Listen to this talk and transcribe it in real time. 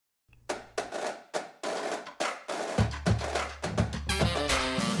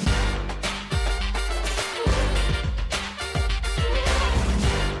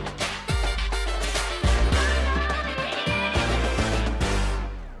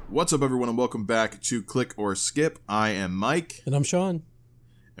What's up, everyone, and welcome back to Click or Skip. I am Mike. And I'm Sean.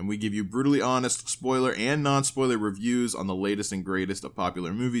 And we give you brutally honest spoiler and non-spoiler reviews on the latest and greatest of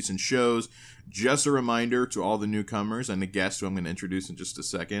popular movies and shows. Just a reminder to all the newcomers and the guests who I'm going to introduce in just a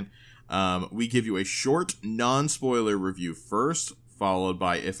second. We give you a short non-spoiler review first, followed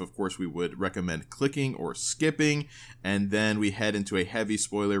by if, of course, we would recommend clicking or skipping. And then we head into a heavy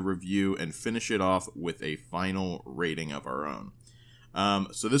spoiler review and finish it off with a final rating of our own.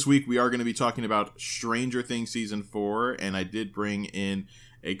 So this week we are going to be talking about Stranger Things Season 4, and I did bring in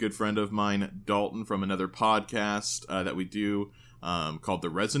a good friend of mine, Dalton, from another podcast that we do called The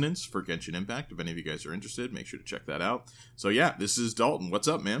Resonance for Genshin Impact. If any of you guys are interested, make sure to check that out. So yeah, this is Dalton. What's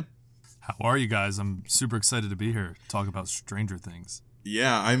up, man? How are you guys? I'm super excited to be here to talk about Stranger Things.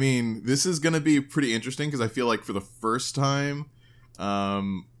 Yeah, I mean, this is going to be pretty interesting because I feel like for the first time,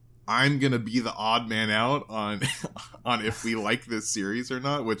 I'm going to be the odd man out on on if we like this series or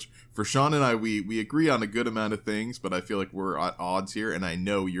not, which for Sean and I, we agree on a good amount of things, but I feel like we're at odds here, and I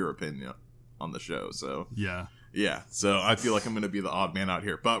know your opinion on the show. So yeah, so I feel like I'm going to be the odd man out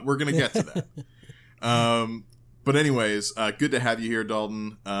here, but we're going to get to that. But anyways, good to have you here,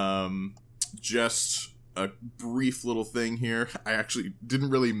 Dalton. Just a brief little thing here. I actually didn't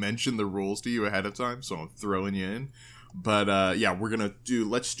really mention the rules to you ahead of time, so I'm throwing you in. But yeah,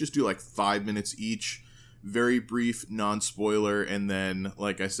 let's just do like 5 minutes each. Very brief, non-spoiler, and then,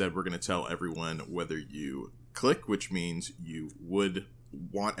 like I said, we're going to tell everyone whether you click, which means you would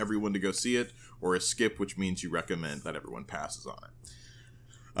want everyone to go see it, or a skip, which means you recommend that everyone passes on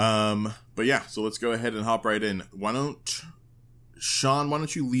it. But yeah, so let's go ahead and hop right in. Sean, why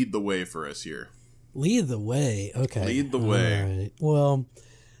don't you lead the way for us here? Lead the way? Okay. Lead the way. All right. Well,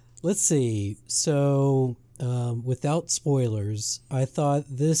 let's see. So, without spoilers, I thought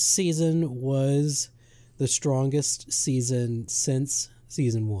this season was the strongest season since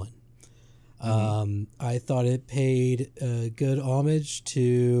season 1. I thought it paid good homage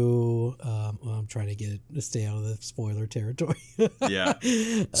to I'm trying to stay out of the spoiler territory. Yeah,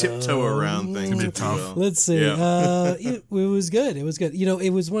 tiptoe around things. It's tough. Let's see. Yeah. It was good. It was good. You know, it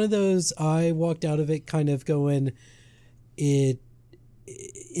was one of those, I walked out of it kind of going, it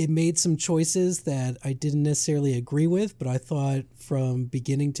made some choices that I didn't necessarily agree with, but I thought from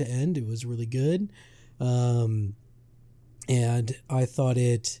beginning to end it was really good. And I thought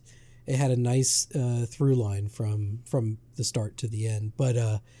it had a nice through line from the start to the end.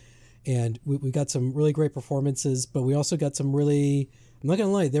 But and we got some really great performances, but we also got some really, I'm not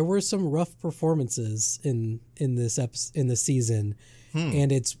gonna lie, there were some rough performances in this season.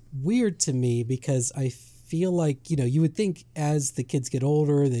 And it's weird to me because I feel like, you know, you would think as the kids get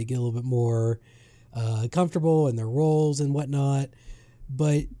older, they get a little bit more comfortable in their roles and whatnot.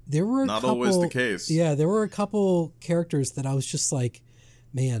 But there were not always the case. Yeah, there were a couple characters that I was just like,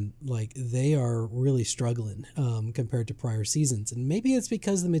 man, like they are really struggling compared to prior seasons. And maybe it's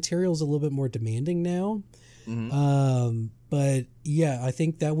because the material is a little bit more demanding now. But yeah, I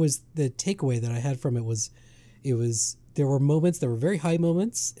think that was the takeaway that I had from it was there were moments, there were very high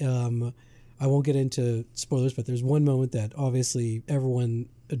moments. I won't get into spoilers, but there's one moment that obviously everyone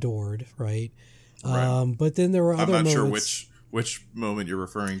adored, right? Right. But then there were other moments. I'm not sure which moment you're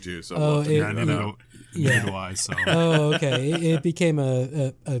referring to. So Neither do I. So. Oh, okay. It became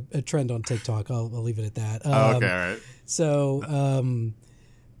a trend on TikTok. I'll leave it at that. Okay, all right. So,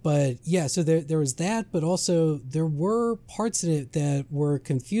 but yeah, so there was that, but also there were parts in it that were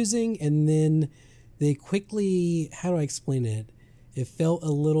confusing, and then they quickly, how do I explain it? It felt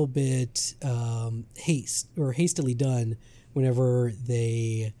a little bit hastily done whenever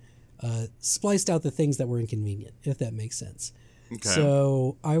they spliced out the things that were inconvenient, if that makes sense. Okay.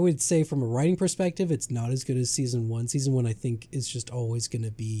 So I would say from a writing perspective, it's not as good as season 1. Season 1, I think, is just always going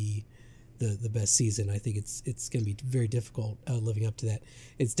to be the best season. I think it's going to be very difficult living up to that.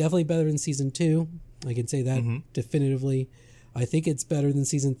 It's definitely better than season 2. I can say that definitively. I think it's better than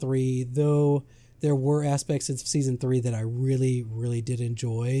season 3, though there were aspects of season 3 that I really, really did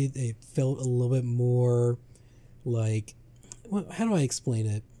enjoy. They felt a little bit more like, how do I explain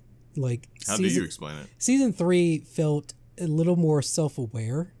it? Like, how do you explain it? Season 3 felt a little more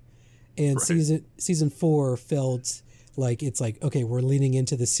self-aware, and right. season 4 felt like it's like, okay, we're leaning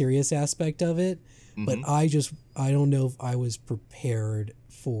into the serious aspect of it, but I don't know if I was prepared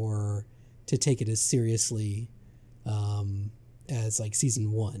to take it as seriously as like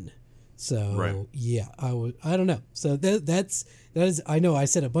season 1. So Right. yeah, I don't know. So that is. I know I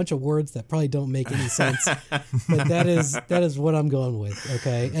said a bunch of words that probably don't make any sense, but that is what I'm going with.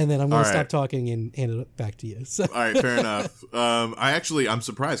 Okay, and then I'm going to All stop right. talking and hand it back to you. So All right, fair enough. I'm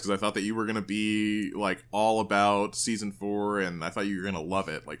surprised because I thought that you were gonna be like all about season 4, and I thought you were gonna love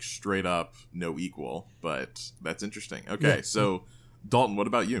it, like straight up, no equal. But that's interesting. Okay, Yeah. so Dalton, what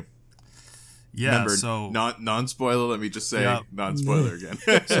about you? Yeah, Remember, so non-spoiler. Let me just say Yeah. non-spoiler again.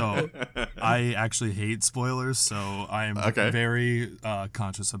 so I actually hate spoilers, so I'm Okay. very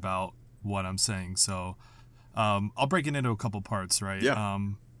conscious about what I'm saying. So I'll break it into a couple parts, right? Yeah.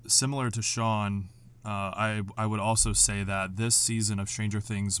 Similar to Sean, I would also say that this season of Stranger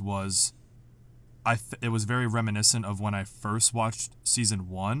Things was it was very reminiscent of when I first watched season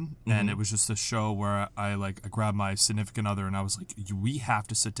 1, and it was just a show where I grabbed my significant other and I was like, we have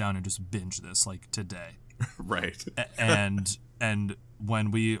to sit down and just binge this like today. Right. and when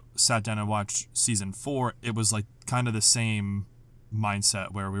we sat down and watched season 4, it was like kind of the same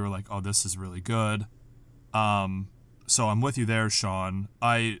mindset where we were like, oh, this is really good. So I'm with you there, Sean.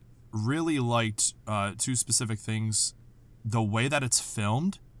 I really liked 2 specific things. The way that it's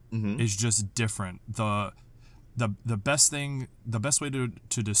filmed is just different. The best way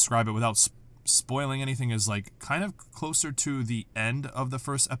to describe it without spoiling anything is like kind of closer to the end of the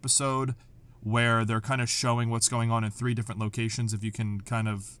first episode, where they're kind of showing what's going on in 3 different locations, if you can kind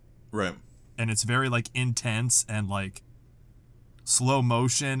of, Right. and it's very like intense and like slow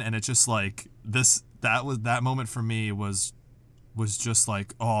motion, and it's just like that moment for me was just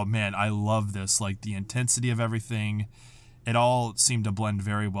like, oh man, I love this, like the intensity of everything. It all seemed to blend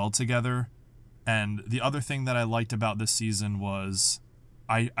very well together. And the other thing that I liked about this season was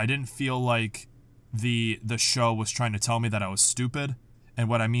I didn't feel like the show was trying to tell me that I was stupid. And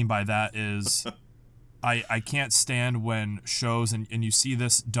what I mean by that is I can't stand when shows, and you see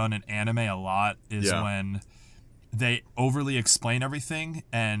this done in anime a lot, is when they overly explain everything,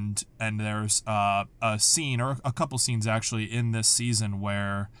 and there's a scene, or a couple scenes actually in this season,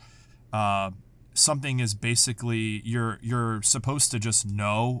 where something is basically you're supposed to just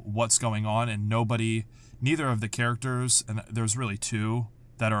know what's going on, and neither of the characters, and there's really 2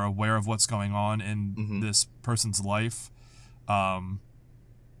 that are aware of what's going on in this person's life,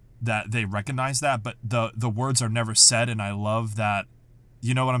 that they recognize that, but the words are never said. And I love that.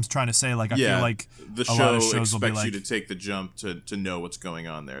 You know what I'm trying to say? Like, I feel like the a lot show of shows will be expects like, you to take the jump to know what's going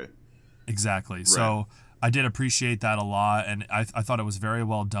on there. exactly. Right. So I did appreciate that a lot, and I thought it was very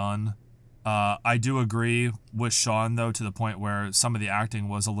well done. I do agree with Sean, though, to the point where some of the acting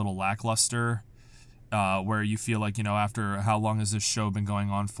was a little lackluster, where you feel like, after how long has this show been going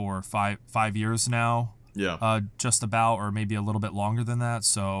on for? 5 years now? Yeah. Just about, or maybe a little bit longer than that.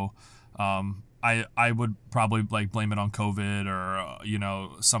 So I would probably like blame it on COVID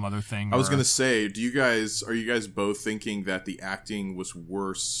or some other thing. I was gonna say, are you guys both thinking that the acting was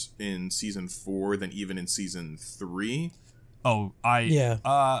worse in season 4 than even in season 3? Oh, Yeah.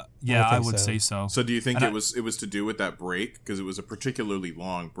 I would so. say so. So do you think And it was to do with that break, because it was a particularly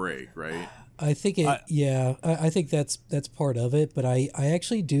long break, right? I think I think that's part of it, but I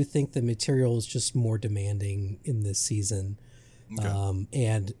actually do think the material is just more demanding in this season. Okay.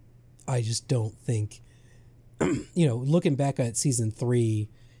 And I just don't think, looking back at season 3,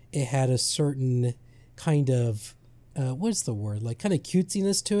 it had a certain kind of, what's the word? Like kind of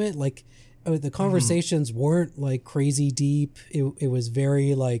cutesiness to it. Like the conversations weren't like crazy deep. It was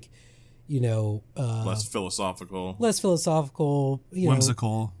very like, Less philosophical. Whimsical.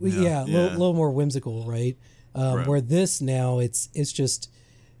 Yeah, a Yeah. little more whimsical, right? Right. Where this now, it's just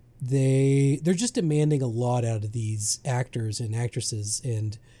they're just demanding a lot out of these actors and actresses,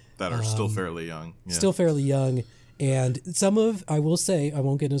 and That are still fairly young. Yeah. still fairly young. And I will say, I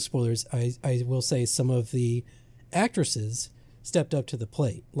won't get into spoilers. I will say some of the actresses stepped up to the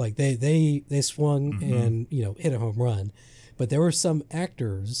plate. Like they swung and hit a home run. But there were some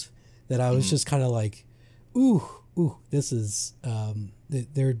actors that I was just kind of like, ooh, this is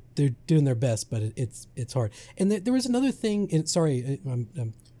they're doing their best, but it's hard. And there was another thing. And sorry,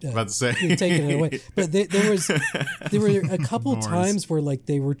 I'm about to say. taking it away. But there were a couple No worries. times where like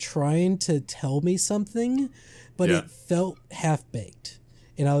they were trying to tell me something, but Yeah. it felt half baked.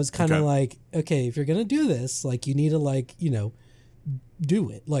 And I was kind of Okay. like, okay, if you're gonna do this, like you need to do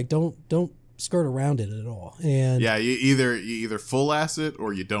it. Like don't skirt around it at all. And Yeah, you either full ass it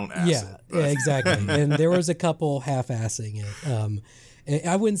or you don't ass yeah, it. But- yeah, exactly. And there was a couple half-assing it. And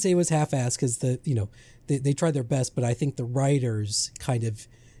I wouldn't say it was half-assed because they tried their best, but I think the writers kind of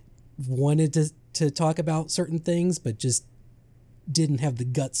wanted to talk about certain things, but just didn't have the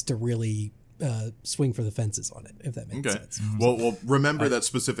guts to really swing for the fences on it, if that makes sense. Well, remember that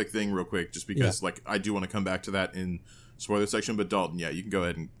specific thing real quick, just because like I do want to come back to that in spoiler section. But Dalton, yeah, you can go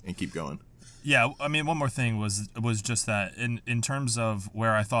ahead and keep going. Yeah, I mean, one more thing was just that in terms of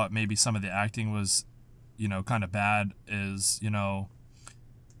where I thought maybe some of the acting was, kind of bad is,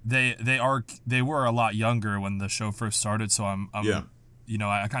 they were a lot younger when the show first started, so I'm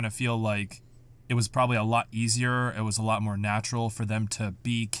I kind of feel like it was probably a lot easier. It was a lot more natural for them to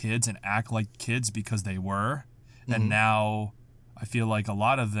be kids and act like kids because they were. Mm-hmm. And now I feel like a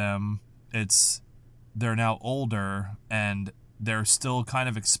lot of them, they're now older and they're still kind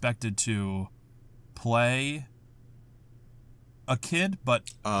of expected to play a kid,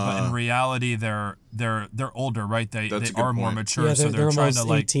 but in reality they're older, right? They are more mature, yeah, so they're trying almost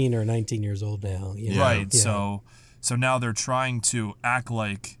to 18 or 19 years old now. Right. Yeah. So now they're trying to act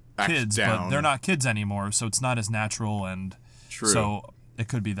like kids, but they're not kids anymore, so it's not as natural, and so it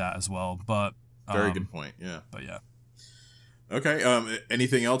could be that as well. But very good point. Yeah. But yeah. Okay.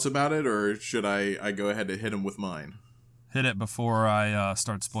 Anything else about it, or should I go ahead and hit him with mine? Hit it before I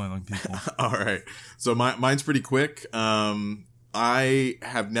start spoiling people. All right. So mine's pretty quick. I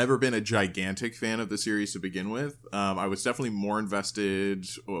have never been a gigantic fan of the series to begin with. I was definitely more invested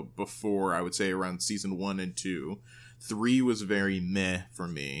before, I would say, around season 1 and 2. 3 was very meh for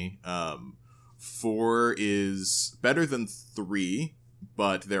me. 4 is better than 3,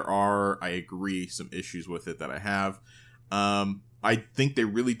 but there are, I agree, some issues with it that I have. I think they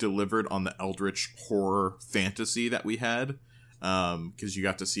really delivered on the eldritch horror fantasy that we had, because you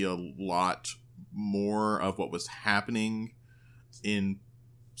got to see a lot more of what was happening in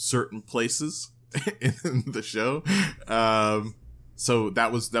certain places in the show. So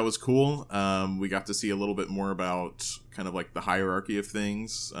that was cool. We got to see a little bit more about kind of like the hierarchy of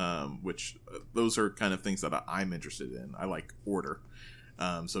things, which those are kind of things that I'm interested in. I like order.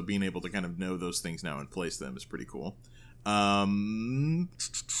 So being able to kind of know those things now and place them is pretty cool. But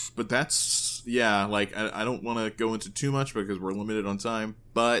that's, like, I don't want to go into too much because we're limited on time,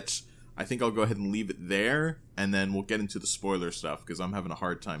 but I think I'll go ahead and leave it there, and then we'll get into the spoiler stuff because I'm having a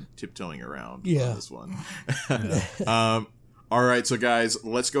hard time tiptoeing around on this one. All right, so guys,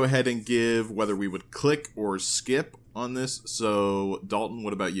 let's go ahead and give whether we would click or skip on this. So Dalton,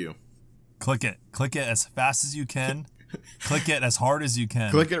 what about you? Click it as fast as you can. Click it as hard as you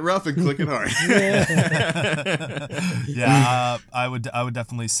can. Click it rough and click it hard. I would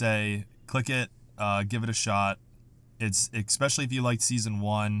definitely say click it, give it a shot. It's especially if you liked season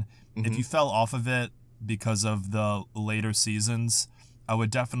 1. Mm-hmm. If you fell off of it because of the later seasons, I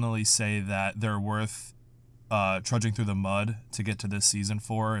would definitely say that they're worth trudging through the mud to get to this season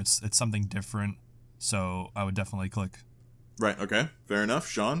 4. It's something different, so I would definitely click. Right. Okay. Fair enough.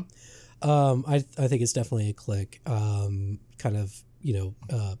 Sean? I think it's definitely a click. Kind of,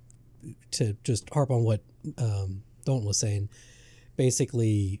 to just harp on what Dalton was saying.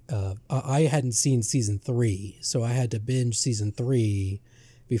 Basically, I hadn't seen season 3, so I had to binge season 3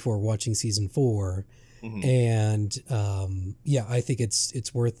 before watching season 4. Mm-hmm. And I think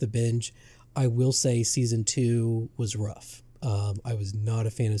it's worth the binge. I will say season 2 was rough. I was not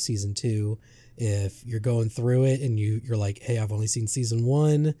a fan of season 2. If you're going through it and you're like, hey, I've only seen season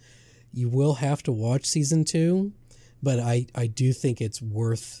 1, you will have to watch season 2, but I do think it's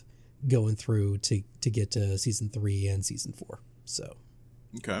worth going through to get to season 3 and season 4. So,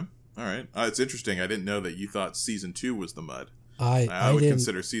 okay, all right. It's interesting. I didn't know that you thought season 2 was the mud. I would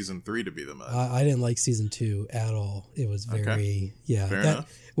consider season 3 to be the mud. I didn't like season 2 at all. It was very Fair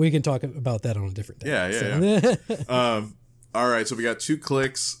enough. We can talk about that on a different day. Yeah. All right, so we got 2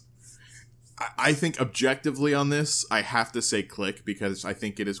 clicks. I think objectively on this, I have to say click because I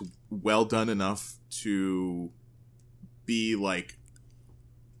think it is well done enough to be like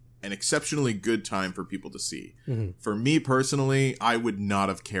an exceptionally good time for people to see. Mm-hmm. For me personally, I would not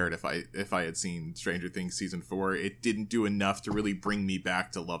have cared if I had seen Stranger Things season 4. It didn't do enough to really bring me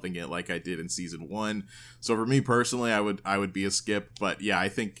back to loving it like I did in season 1. So for me personally, I would be a skip. But yeah, I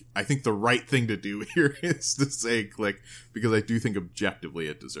think the right thing to do here is to say click because I do think objectively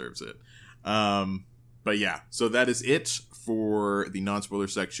it deserves it. But yeah, so that is it for the non-spoiler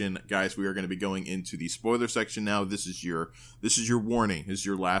section. Guys, we are going to be going into the spoiler section now. This is your warning. This is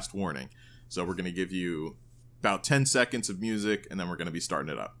your last warning. So we're going to give you about 10 seconds of music, and then we're going to be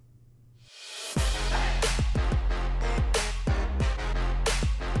starting it up.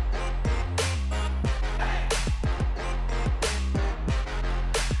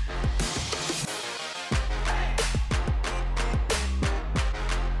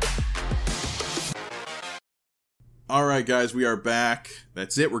 All right, guys, we are back.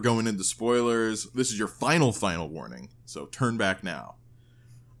 That's it. We're going into spoilers. This is your final warning, so turn back now.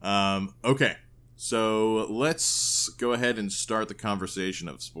 Okay, so let's go ahead and start the conversation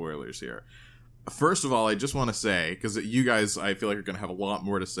of spoilers here. First of all, I just want to say, because you guys, I feel like, are going to have a lot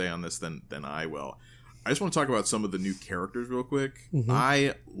more to say on this than I will. I just want to talk about some of the new characters real quick. Mhm.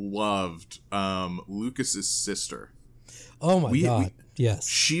 I loved Lucas's sister. Oh my god! Yes,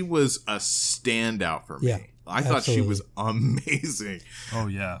 She was a standout for me. Yeah, I thought she absolutely. was amazing. Oh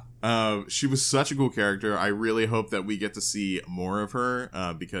yeah. She was such a cool character. I really hope that we get to see more of her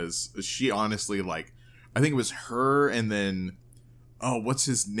because she honestly, like, I think it was her and then, oh, what's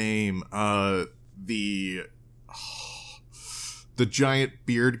his name? The giant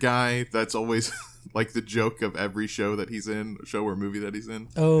beard guy that's always like the joke of every show that he's in, show or movie that he's in.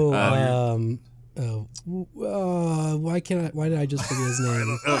 Why did I just forget his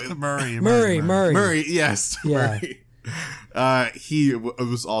name? Murray. Yes, Yeah. Murray. He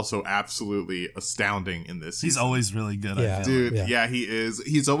was also absolutely astounding in this He's season. always really good. Yeah. I feel. Dude, Yeah. he is.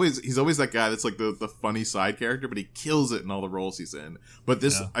 He's always that guy that's like the funny side character, but he kills it in all the roles he's in. But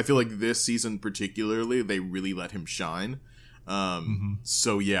this, Yeah. I feel like this season particularly, they really let him shine.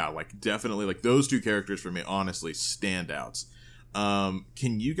 So yeah, like definitely, like those two characters for me, honestly, standouts.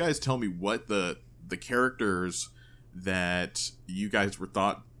 Can you guys tell me what the characters that you guys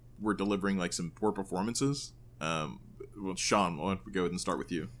thought were delivering like some poor performances? Well, Sean, why don't we go ahead and start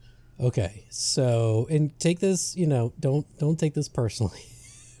with you? Okay, so and take this, don't take this personally.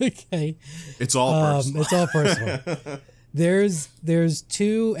 Okay, It's all personal. it's all personal. There's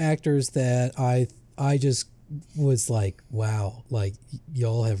two actors that I just was like, wow, like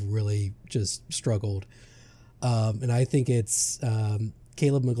y'all have really just struggled. And I think it's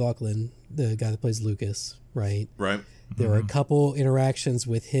Caleb McLaughlin, the guy that plays Lucas, right? Right. There were a couple interactions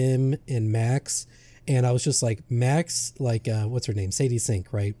with him and Max, and I was just like, Max, like what's her name, Sadie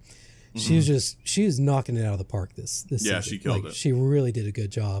Sink, right? She was knocking it out of the park this Yeah, season. she killed Like, it. She really did a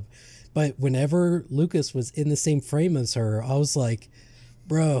good job. But whenever Lucas was in the same frame as her, I was like,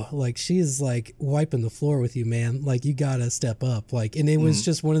 bro, like she's like wiping the floor with you, man. Like you gotta step up. Like, and it was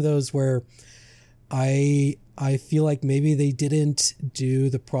just one of those where I feel like maybe they didn't do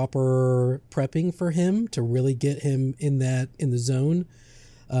the proper prepping for him to really get him in the zone.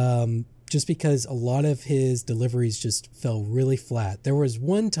 Just because a lot of his deliveries just fell really flat. There was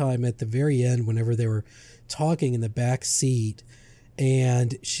one time at the very end whenever they were talking in the back seat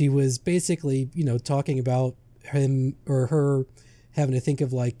and she was basically, talking about him or her having to think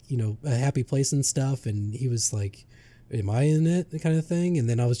of like, a happy place and stuff. And he was like, am I in it? Kind of thing. And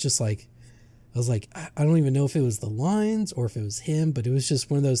then I was like, I don't even know if it was the lines or if it was him, but it was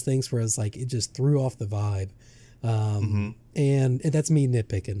just one of those things where I was like, it just threw off the vibe. And that's me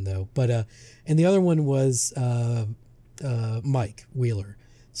nitpicking though. But, and the other one was, Mike Wheeler.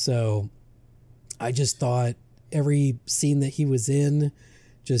 So I just thought every scene that he was in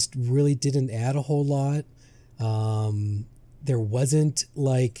just really didn't add a whole lot. There wasn't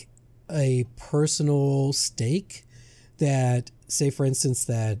like a personal stake that, say for instance,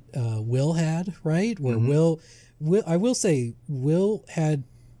 that Will had, right? Where Will, I will say Will had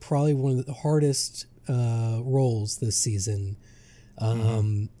probably one of the hardest roles this season.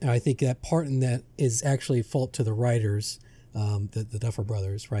 I think that part in that is actually fault to the writers, the Duffer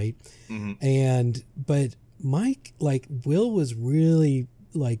Brothers, right? But Mike, like Will was really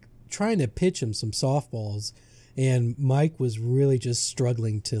like trying to pitch him some softballs, and Mike was really just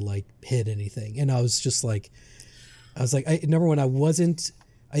struggling to like hit anything. And I was like, number one,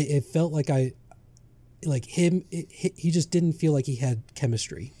 it felt like he just didn't feel like he had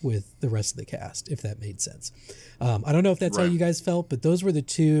chemistry with the rest of the cast, if that made sense. I don't know if that's how Right. you guys felt, but those were the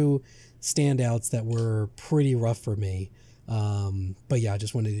two standouts that were pretty rough for me. But yeah, I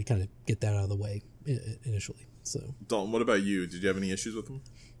just wanted to kind of get that out of the way initially. So Dalton, what about you? Did you have any issues with him?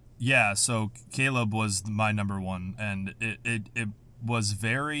 Yeah, so Caleb was my number one, and it was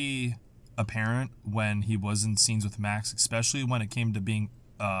very apparent when he was in scenes with Max, especially when it came to being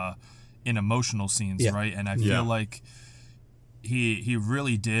in emotional scenes, Yeah. right? And I Yeah. feel like he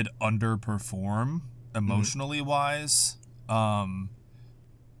really did underperform emotionally wise,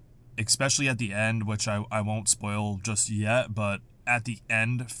 especially at the end, which I won't spoil just yet, but at the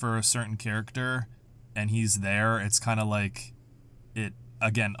end for a certain character and he's there, it's kind of like it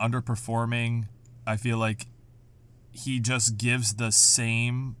again underperforming. I feel like he just gives the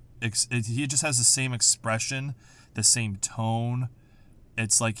same he just has the same expression, the same tone.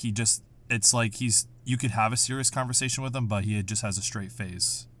 It's like you could have a serious conversation with him, but he just has a straight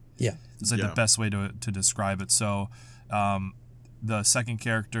face. yeah, It's like Yeah. the best way to describe it. So the second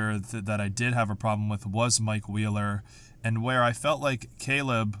character that I did have a problem with was Mike Wheeler, and where I felt like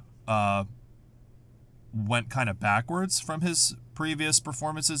Caleb went kind of backwards from his previous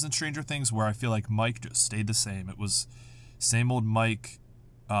performances in Stranger Things, where I feel like Mike just stayed the same. It was same old Mike.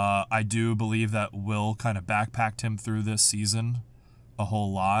 I do believe that Will kind of backpacked him through this season a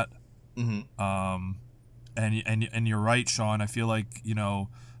whole lot. Mm-hmm. And you're right, Sean. I feel like,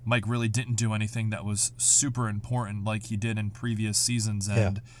 Mike really didn't do anything that was super important like he did in previous seasons.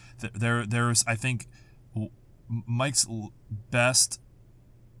 And there's, I think, Mike's best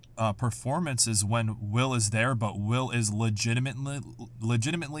performance is when Will is there, but Will is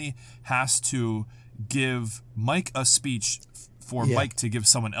legitimately has to give Mike a speech for Mike to give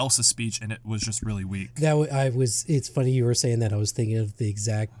someone else a speech, and it was just really weak. It's funny you were saying that. I was thinking of the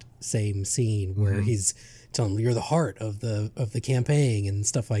exact same scene where he's telling him, you're the heart of the campaign and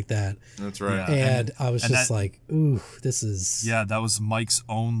stuff like that. That's right. Yeah. And I was just like, ooh, this is... Yeah, that was Mike's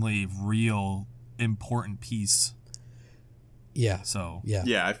only real important piece. Yeah. So...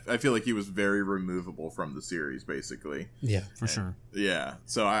 Yeah, I feel like he was very removable from the series, basically. Yeah. For sure. Yeah,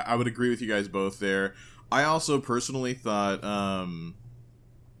 so I would agree with you guys both there. I also personally thought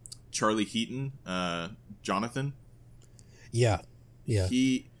Charlie Heaton, Jonathan... Yeah.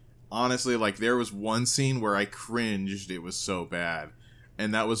 He... Honestly, like, there was one scene where I cringed. It was so bad.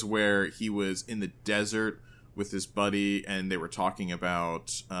 And that was where he was in the desert with his buddy, and they were talking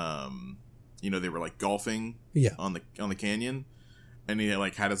about, they were, like, golfing on the canyon. And he,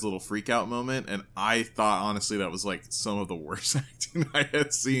 like, had his little freak out moment. And I thought, honestly, that was, like, some of the worst acting I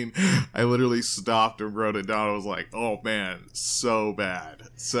had seen. I literally stopped and wrote it down. I was like, oh, man, so bad.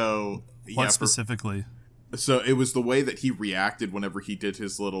 So, what specifically? So it was the way that he reacted whenever he did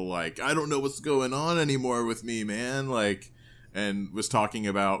his little, like, I don't know what's going on anymore with me, man. Like, and was talking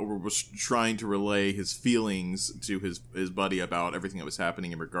about, or was trying to relay his feelings to his buddy about everything that was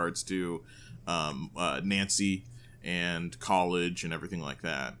happening in regards to Nancy and college and everything like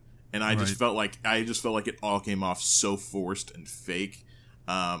that. And I just felt like it all came off so forced and fake.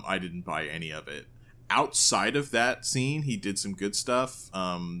 I didn't buy any of it. Outside of that scene, he did some good stuff.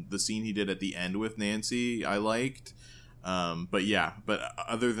 The scene he did at the end with Nancy, I liked. But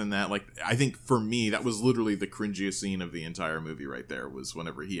other than that, like, I think for me, that was literally the cringiest scene of the entire movie right there, was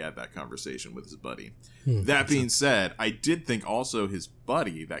whenever he had that conversation with his buddy. That being said, I did think also his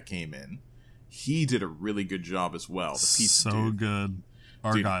buddy that came in, he did a really good job as well. The pizza dude. Good.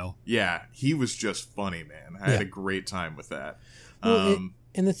 Argyle. Dude, yeah, he was just funny, man. I had a great time with that. Well,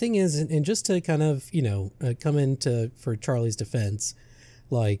 and the thing is, and just to kind of, come into for Charlie's defense,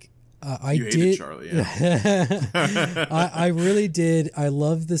 like, I did Charlie, yeah. I really did. I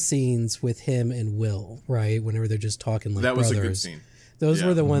love the scenes with him and Will, right? Whenever they're just talking like brothers. That was a good scene. Those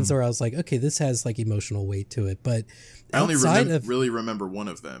were the ones where I was like, okay, this has like emotional weight to it. But I only really remember one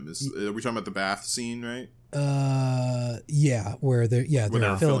of them. Are we talking about the bath scene, right? Yeah, where they're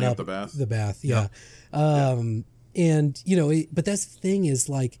filling up the bath. Yeah. And, but that's the thing is,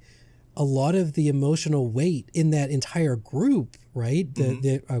 like, a lot of the emotional weight in that entire group, right?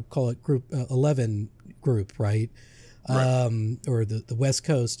 I'll call it group 11 group, right? Or the West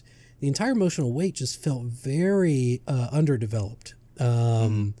Coast. The entire emotional weight just felt very underdeveloped.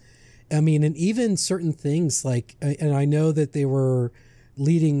 I mean, and even certain things like, and I know that they were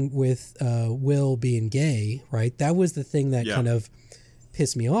leading with Will being gay, right? That was the thing that kind of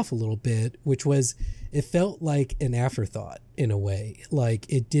pissed me off a little bit, which was, it felt like an afterthought in a way. Like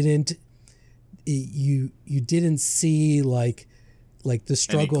you didn't see like the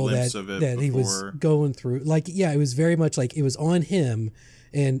struggle that he was going through. Like, it was very much like it was on him.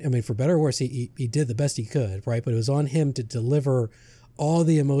 And I mean, for better or worse, he did the best he could, right? But it was on him to deliver all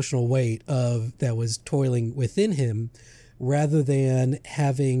the emotional weight that was toiling within him, rather than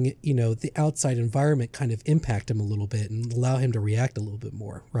having, the outside environment kind of impact him a little bit and allow him to react a little bit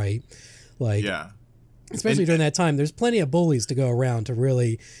more, right? Like, especially during that time, there's plenty of bullies to go around to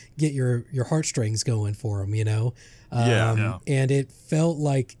really get your heartstrings going for him, And it felt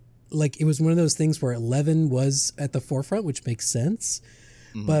like it was one of those things where 11 was at the forefront, which makes sense.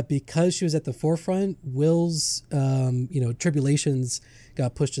 But because she was at the forefront, Will's, tribulations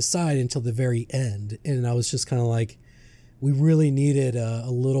got pushed aside until the very end. And I was just kind of like, we really needed a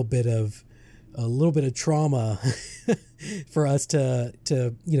little bit of trauma for us to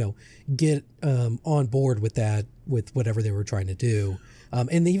get on board with that, with whatever they were trying to do.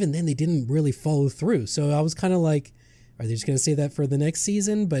 And even then, they didn't really follow through. So I was kind of like, are they just going to say that for the next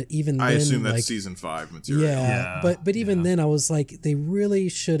season? But even then, I assume that's season 5 material. But even then, I was like, they really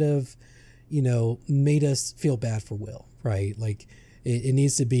should have, made us feel bad for Will, right? Like, it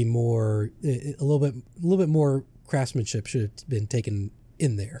needs to be more, a little bit more craftsmanship should have been taken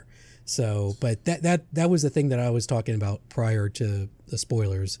in there. So, but that was the thing that I was talking about prior to the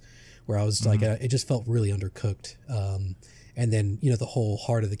spoilers, where I was like, it just felt really undercooked. And then, you know, the whole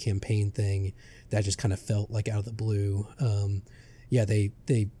heart of the campaign thing that just kind of felt like out of the blue. Yeah, they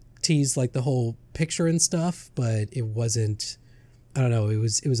teased like the whole picture and stuff, but it wasn't, I don't know, it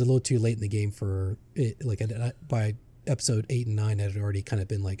was a little too late in the game for it. Like by episode 8 and 9, I had already kind of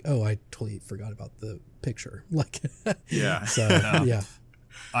been like, oh, I totally forgot about the picture. Like, yeah. So, yeah.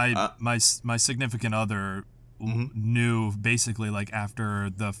 My significant other knew basically like after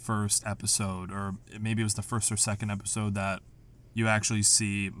the first episode, or maybe it was the first or second episode, that you actually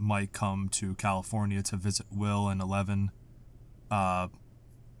see Mike come to California to visit Will and Eleven.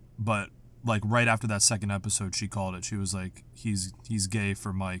 But like right after that second episode, she called it. She was like, he's gay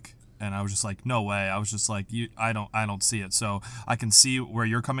for Mike. And I was just like, no way. I was just like, I don't see it. So I can see where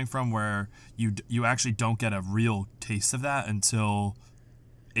you're coming from, where you actually don't get a real taste of that until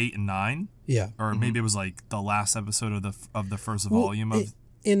 8 and 9. Yeah. Or maybe it was like the last episode of the first volume of.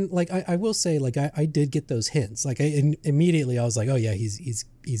 And like I will say, like I did get those hints. Like immediately I was like, oh yeah, he's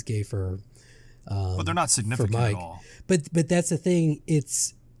gay for. But they're not significant at all. But that's the thing.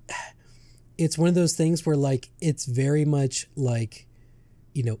 It's one of those things where like it's very much like,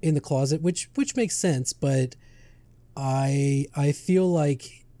 you know, in the closet, which makes sense. But I feel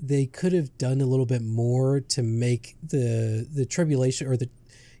like they could have done a little bit more to make the tribulation or the,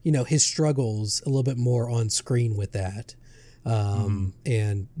 you know, his struggles a little bit more on screen with that.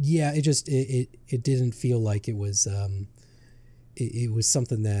 And yeah, it just it didn't feel like it was it was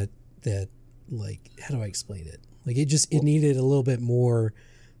something that like, how do I explain it? Like it needed a little bit more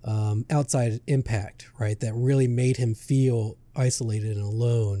outside impact, right? That really made him feel isolated and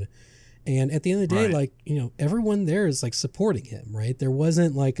alone. And at the end of the day, like, you know, everyone there is like supporting him, right? There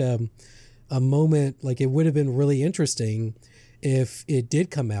wasn't like a moment, like it would have been really interesting if it did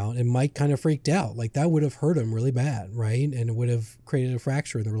come out and Mike kind of freaked out. Like that would have hurt him really bad, right? And it would have created a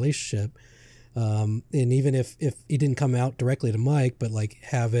fracture in the relationship. And even if it didn't come out directly to Mike, but like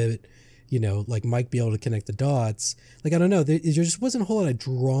have it, you know, like Mike be able to connect the dots. Like, I don't know, there just wasn't a whole lot of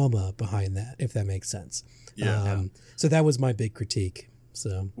drama behind that, if that makes sense. Yeah. So that was my big critique.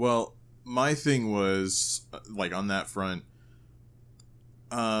 So, well, my thing was like on that front,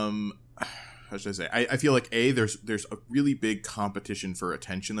 how should I say? I feel like there's a really big competition for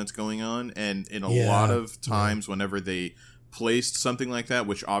attention that's going on, and in a lot of times whenever they placed something like that,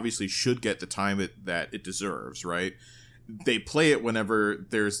 which obviously should get the time that it deserves, right? They play it whenever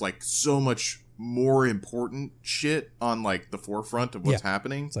there's like so much more important shit on like the forefront of what's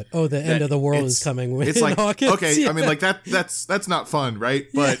happening. It's like, oh, the end of the world is coming. It's like, Hawkins. okay, I mean, like that's not fun, right?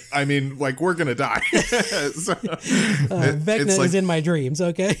 But I mean, like, we're gonna die. So, Vecna is in my dreams.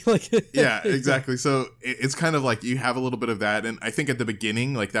 Okay, like yeah, exactly. So it's kind of like you have a little bit of that, and I think at the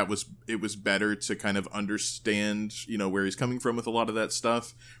beginning, like it was better to kind of understand, you know, where he's coming from with a lot of that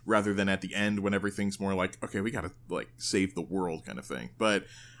stuff, rather than at the end when everything's more like, okay, we gotta like save the world kind of thing. But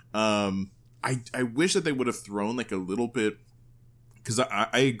I wish that they would have thrown like a little bit, because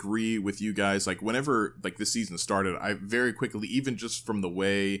I agree with you guys. Like whenever like this season started, I very quickly, even just from the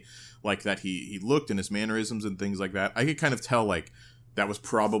way like that he looked and his mannerisms and things like that, I could kind of tell like that was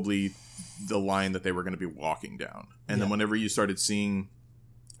probably the line that they were going to be walking down. And then whenever you started seeing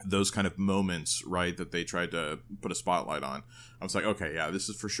those kind of moments, right, that they tried to put a spotlight on, I was like, okay, yeah, this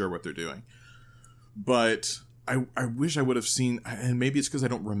is for sure what they're doing. But I wish I would have seen, and maybe it's because I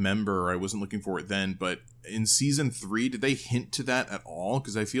don't remember, or I wasn't looking for it then, but in season 3, did they hint to that at all?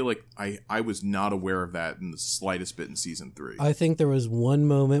 Because I feel like I was not aware of that in the slightest bit in season 3. I think there was one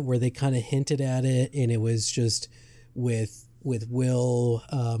moment where they kind of hinted at it, and it was just with Will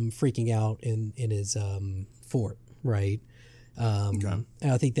freaking out in his fort, right? And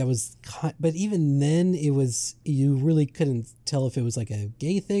I think that was, but even then it was, you really couldn't tell if it was like a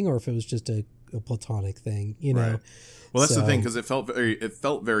gay thing or if it was just a platonic thing, you know. Right. Well, that's the thing, because it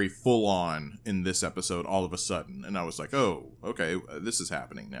felt very full on in this episode all of a sudden, and I was like, oh, okay, this is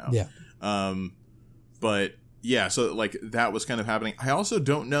happening now. Yeah. But yeah, so like that was kind of happening. I also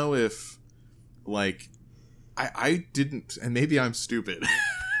don't know if like I didn't, and maybe I'm stupid.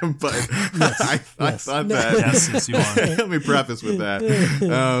 But I thought that. Yes, you are. Let me preface with that.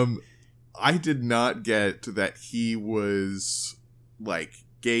 I did not get that he was like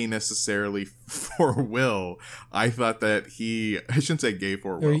gay necessarily for Will. I thought that I shouldn't say gay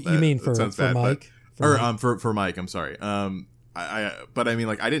for Will. You mean for Mike? For Mike. I'm sorry. But I mean,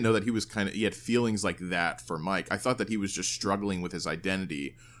 like, I didn't know that he had feelings like that for Mike. I thought that he was just struggling with his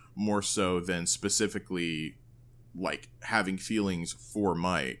identity more so than specifically like having feelings for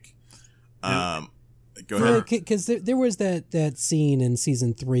Mike. Go ahead. Because there was that scene in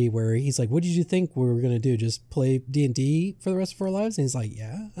season 3 where he's like, "What did you think we were gonna do? Just play D&D for the rest of our lives?" And he's like,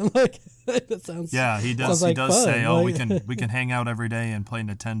 "Yeah." I'm like, "That sounds." Yeah, he does. Sounds like He does fun. say, "Oh, Like- we can hang out every day and play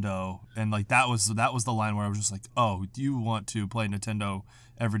Nintendo," and like that was the line where I was just like, "Oh, do you want to play Nintendo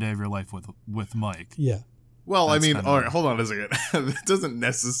every day of your life with Mike?" Yeah. Well, I That's mean, kind all of- right, hold on a second. That doesn't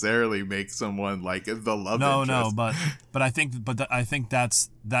necessarily make someone like the love interest. But I think that's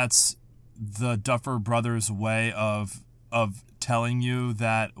the Duffer Brothers way of telling you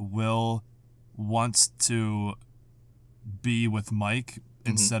that Will wants to be with Mike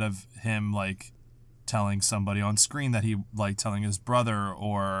instead of him like telling somebody on screen that he like telling his brother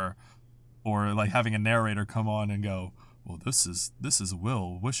or like having a narrator come on and go, "Well, this is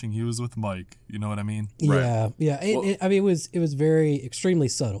Will wishing he was with Mike." You know what I mean? Right. Yeah. I mean, it was very extremely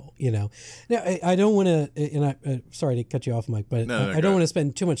subtle. Now I don't want to, and I sorry to cut you off, Mike, but No, I go don't want to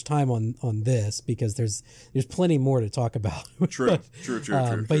spend too much time on this because there's plenty more to talk about. True.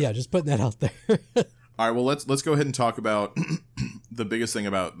 But yeah, just putting that out there. All right, well, let's go ahead and talk about the biggest thing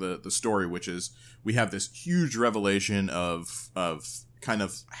about the story, which is we have this huge revelation of kind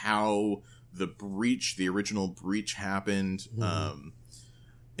of how the original breach happened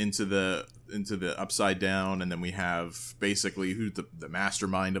into the Upside Down, and then we have basically who the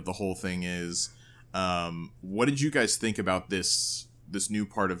mastermind of the whole thing is. What did you guys think about this new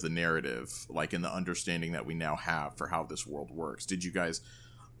part of the narrative, like in the understanding that we now have for how this world works? Did you guys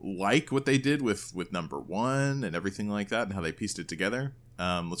like what they did with number 1 and everything like that, and how they pieced it together?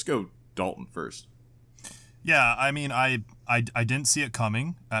 Let's go Dalton first. Yeah, I mean, I didn't see it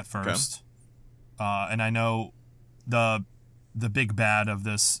coming at first, and I know the big bad of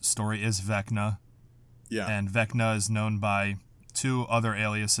this story is Vecna. Yeah, And Vecna is known by 2 other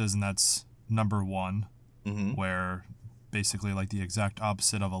aliases, and that's number 1, where basically like the exact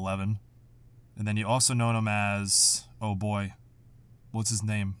opposite of 11, and then you also know him as, oh boy, what's his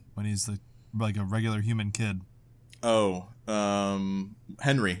name when he's like a regular human kid? Oh,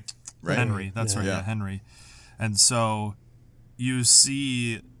 Henry, right? Henry, that's right, Yeah. yeah, Henry. And so you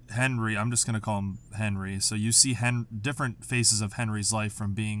see Henry, I'm just going to call him Henry. So you see different phases of Henry's life,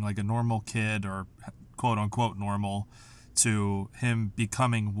 from being like a normal kid or quote unquote normal to him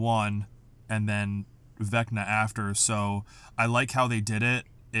becoming one and then Vecna after. So I like how they did it.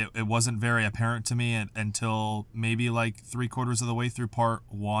 It wasn't very apparent to me until maybe like 3/4 of the way through part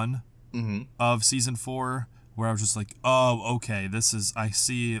 1 of season 4, where I was just like, oh, okay, I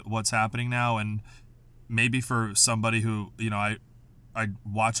see what's happening now. And maybe for somebody who, I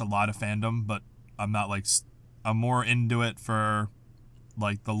watch a lot of fandom, but I'm not like, I'm more into it for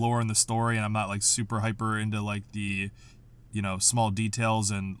like the lore and the story, and I'm not like super hyper into like the, small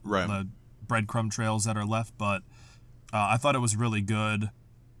details and the breadcrumb trails that are left. But I thought it was really good.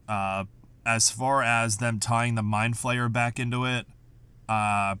 As far as them tying the Mind Flayer back into it,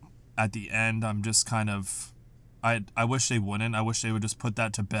 at the end, I'm just kind of, I wish they wouldn't. I wish they would just put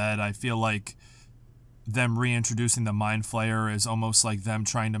that to bed. I feel like them reintroducing the Mind Flayer is almost like them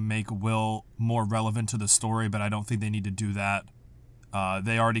trying to make Will more relevant to the story, but I don't think they need to do that.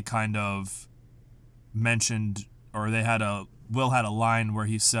 They already kind of mentioned, or Will had a line where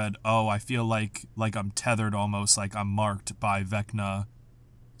he said, "Oh, I feel like I'm tethered, almost like I'm marked by Vecna."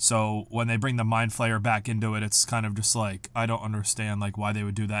 So when they bring the Mind Flayer back into it, it's kind of just like, I don't understand like why they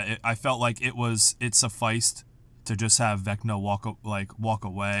would do that. I felt like it sufficed to just have Vecna walk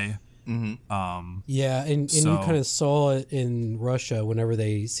away. Yeah, and you kind of saw it in Russia whenever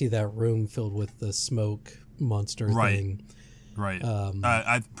they see that room filled with the smoke monster thing. Right.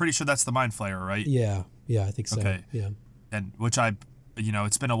 I'm pretty sure that's the Mind Flayer, right? Yeah, I think so. Okay. Yeah. And which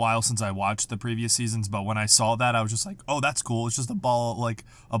it's been a while since I watched the previous seasons, but when I saw that, I was just like, oh, that's cool. It's just a ball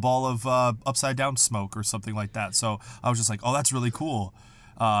of upside down smoke or something like that. So I was just like, oh, that's really cool.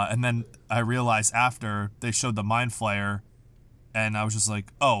 And then I realized after they showed the Mind Flayer, and I was just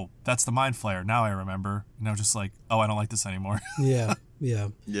like, oh, that's the Mind Flayer. Now I remember. And I was just like, oh, I don't like this anymore. Yeah.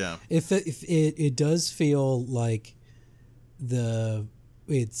 If it does feel like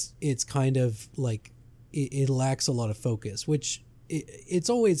it's kind of like it lacks a lot of focus, which it's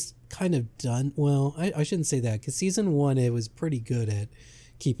always kind of done. Well, I shouldn't say that, because season 1, it was pretty good at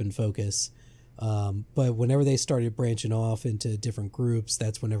keeping focus. But whenever they started branching off into different groups,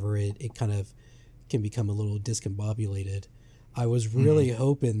 that's whenever it kind of can become a little discombobulated. I was really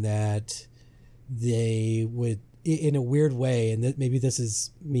hoping that they would, in a weird way, and maybe this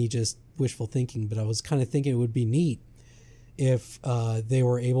is me just wishful thinking, but I was kind of thinking it would be neat if they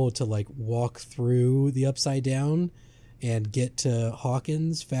were able to like walk through the Upside Down and get to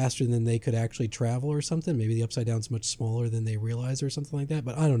Hawkins faster than they could actually travel or something. Maybe the Upside Down's much smaller than they realize or something like that.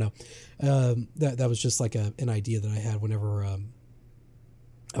 But I don't know. That was just like an idea that I had whenever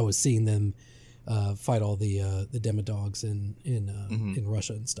I was seeing them fight all the demodogs in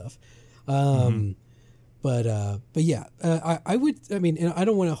Russia and stuff. But yeah, I would. I mean, and I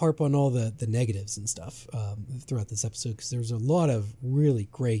don't want to harp on all the negatives and stuff throughout this episode because there's a lot of really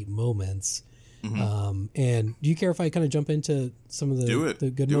great moments. And do you care if I kind of jump into some of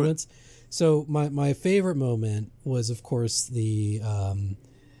the good moments? So my favorite moment was, of course, the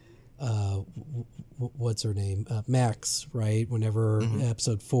what's her name, Max, right? Whenever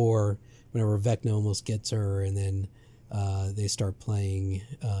episode 4, whenever Vecna almost gets her, and then they start playing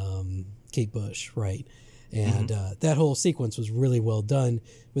Kate Bush, right? And that whole sequence was really well done,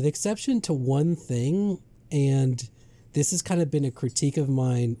 with exception to one thing. And this has kind of been a critique of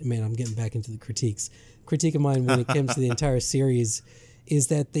mine. Man, I'm getting back into the critiques. Critique of mine when it comes to the entire series is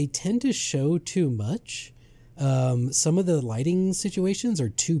that they tend to show too much. Some of the lighting situations are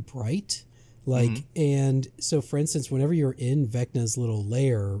too bright. And so, for instance, whenever you're in Vecna's little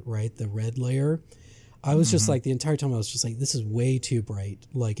lair, right, the red layer, I was just like, the entire time I was just like, this is way too bright.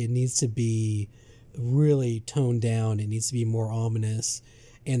 Like, it needs to be really toned down. It needs to be more ominous.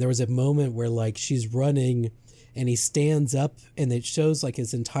 And there was a moment where, like, she's running and he stands up and it shows like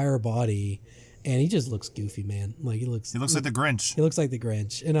his entire body and he just looks goofy, man. Like he looks like the Grinch. He looks like the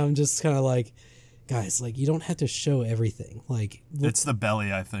Grinch. And I'm just kind of like, guys, like, you don't have to show everything. Like, it's the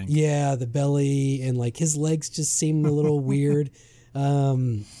belly, I think. Yeah, the belly, and like his legs just seem a little weird.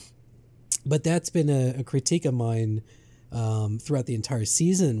 But that's been a critique of mine throughout the entire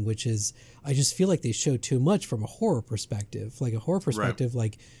season, which is I just feel like they show too much from a horror perspective. Like a horror perspective, right.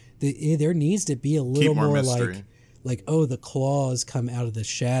 Like there needs to be a little more like, oh, the claws come out of the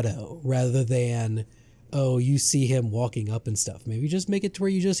shadow rather than, oh, you see him walking up and stuff. Maybe just make it to where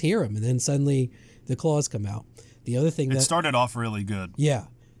you just hear him and then suddenly the claws come out. The other thing it started off really good. Yeah.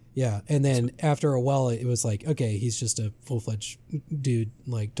 Yeah. And then after a while it was like, okay, he's just a full-fledged dude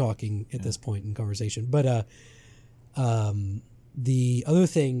like talking at this point in conversation. But the other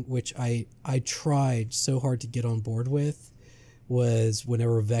thing which I tried so hard to get on board with was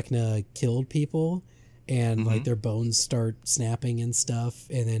whenever Vecna killed people and like their bones start snapping and stuff.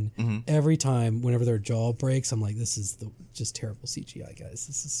 And then every time, whenever their jaw breaks, I'm like, this is just terrible CGI, guys.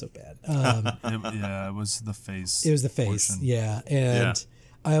 This is so bad. It was the face. It was the face. Portion. Yeah. And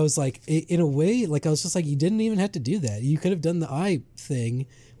I was like, in a way, like I was just like, you didn't even have to do that. You could have done the eye thing,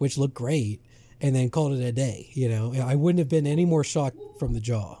 which looked great, and then called it a day. You know, I wouldn't have been any more shocked from the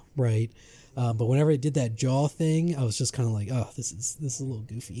jaw. Right. But whenever it did that jaw thing, I was just kind of like, oh, this is a little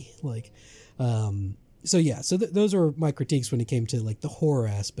goofy. Like, so yeah, so those are my critiques when it came to like the horror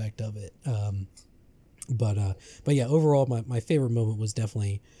aspect of it. But yeah, overall, my favorite moment was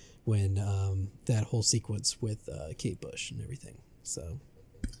definitely when that whole sequence with Kate Bush and everything. So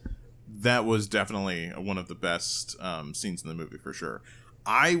that was definitely one of the best scenes in the movie for sure.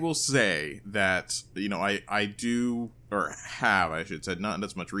 I will say that, you know, I do, or have, I should say, not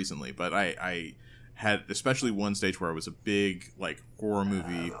as much recently, but I had especially one stage where I was a big, like, horror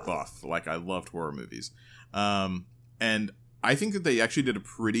movie buff. Like, I loved horror movies. And I think that they actually did a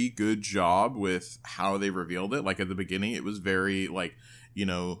pretty good job with how they revealed it. Like, at the beginning, it was very, like, you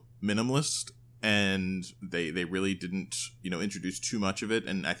know, minimalist. And they really didn't, you know, introduce too much of it.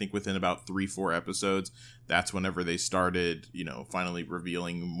 And I think within about 3-4 episodes, that's whenever they started, you know, finally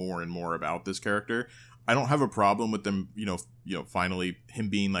revealing more and more about this character. I don't have a problem with them, you know, finally him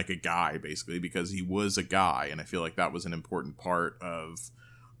being like a guy, basically, because he was a guy. And I feel like that was an important part of,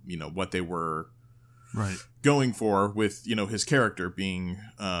 you know, what they were going for with, you know, his character being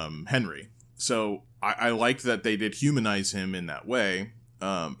Henry. So I liked that they did humanize him in that way,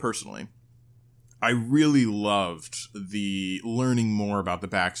 personally. I really loved the learning more about the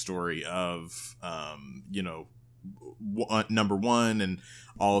backstory of, you know, number one and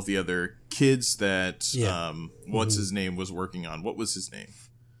all of the other kids that, what's his name was working on. What was his name?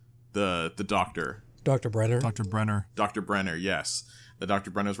 The doctor. Dr. Brenner. Dr. Brenner, yes. The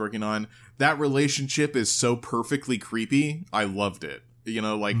Dr. Brenner's working on. That relationship is so perfectly creepy. I loved it. You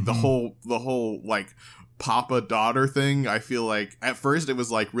know, like the whole, like, papa-daughter thing, I feel like at first it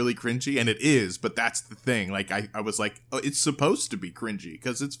was like really cringy, and it is, but that's the thing. Like I was like, oh, it's supposed to be cringy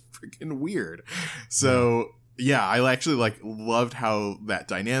because it's freaking weird. So yeah, I actually like loved how that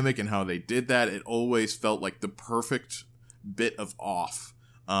dynamic and how they did that. It always felt like the perfect bit of off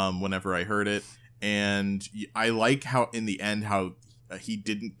whenever I heard it. And I like how in the end how he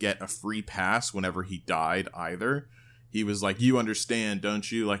didn't get a free pass whenever he died either. he was like, "You understand,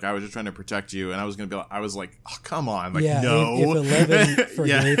 don't you? Like, I was just trying to protect you." And I was gonna be like, I was like, oh, "Come on, like, yeah, no." If 11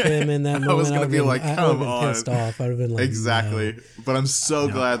 forgave him in that moment, I was gonna be like, I "Come would have on." been pissed off. I'd have been like, Exactly. no. But I'm so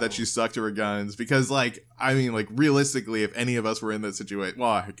Yeah. glad that she stuck to her guns because, like, I mean, like, realistically, if any of us were in that situation,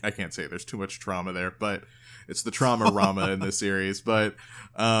 well, I can't say there's too much trauma there, but it's the trauma rama in this series. But,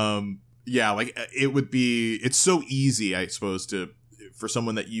 yeah, like, it's so easy, I suppose, for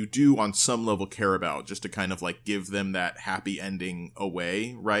someone that you do on some level care about, just to kind of like give them that happy ending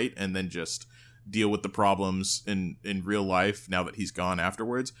away, right? And then just deal with the problems in real life now that he's gone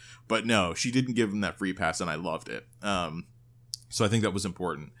afterwards. But no, she didn't give him that free pass, and I loved it. So I think that was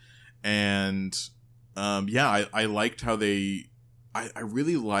important. And yeah, I liked how I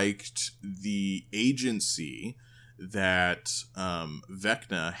really liked the agency that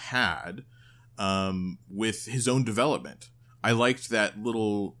Vecna had with his own development. I liked that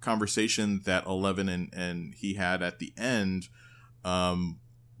little conversation that 11 and he had at the end,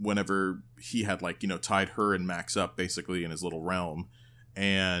 whenever he had, like, you know, tied her and Max up basically in his little realm,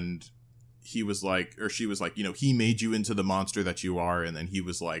 and he was like, or she was like, you know, he made you into the monster that you are, and then he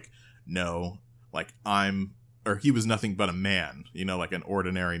was like, no, like, he was nothing but a man, you know, like an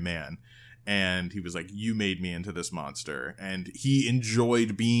ordinary man. And he was like, you made me into this monster. And he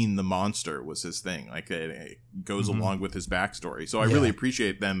enjoyed being the monster was his thing. Like, it goes along with his backstory. So I really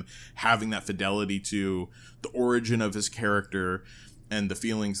appreciate them having that fidelity to the origin of his character and the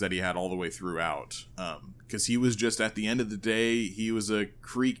feelings that he had all the way throughout. Because he was just, at the end of the day, he was a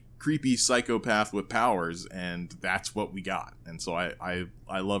creepy psychopath with powers, and that's what we got. And so I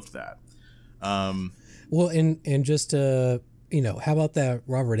loved that. Well, and just, you know, how about that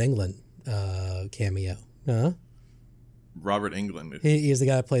Robert Englund cameo? Huh? Robert Englund. He's the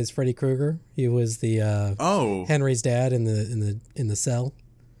guy that plays Freddy Krueger. He was the Henry's dad in the cell.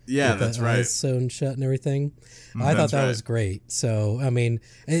 Yeah, that's right. Eyes sewn shut and everything. I thought that was great. So I mean,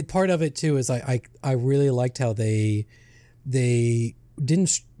 part of it too is I really liked how they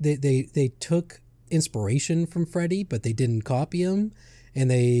took inspiration from Freddy, but they didn't copy him. And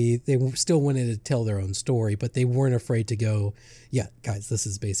they still wanted to tell their own story, but they weren't afraid to go, yeah, guys, this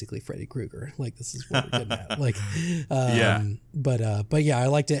is basically Freddy Krueger. Like, this is what we're getting at. Like, yeah. But yeah, I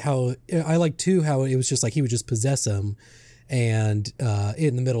liked it how it was just like he would just possess him, and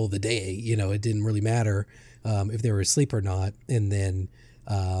in the middle of the day, you know, it didn't really matter if they were asleep or not. And then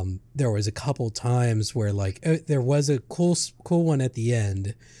there was a couple times where, like, there was a cool one at the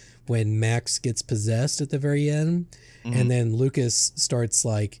end when Max gets possessed at the very end. And then Lucas starts,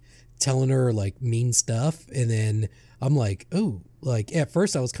 like, telling her, like, mean stuff. And then I'm like, oh, like, at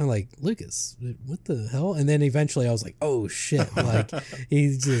first I was kind of like, Lucas, what the hell? And then eventually I was like, oh shit. Like,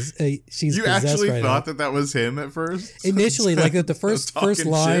 she's you possessed actually right thought now. that was him at first? Initially, like, at the first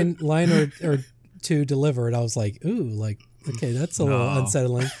line shit. or two delivered, I was like, ooh, like, okay, that's a little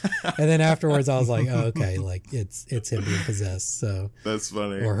unsettling. And then afterwards I was like, oh, okay, like, it's him being possessed. So that's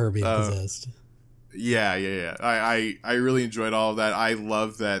funny. Or her being possessed. Yeah. I really enjoyed all of that. I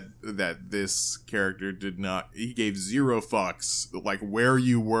love that this character he gave zero fucks, like, where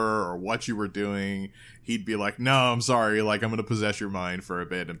you were or what you were doing. He'd be like, no, I'm sorry, like, I'm gonna possess your mind for a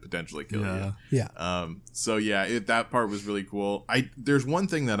bit and potentially kill you. Yeah. So yeah, that part was really cool. There's one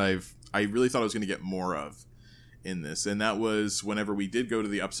thing that I really thought I was gonna get more of in this, and that was whenever we did go to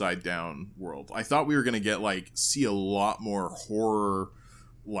the Upside Down world. I thought we were gonna see a lot more horror,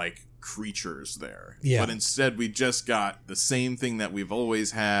 like, creatures there. Yeah. But instead we just got the same thing that we've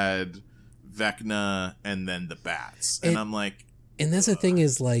always had, Vecna, and then the bats. And I'm like... And that's the thing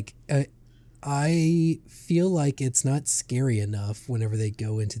is, like, I feel like it's not scary enough whenever they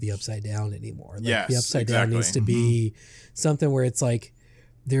go into the Upside Down anymore. Like, yes, the Upside Down needs to be something where it's like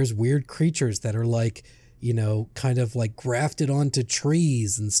there's weird creatures that are, like, you know, kind of like grafted onto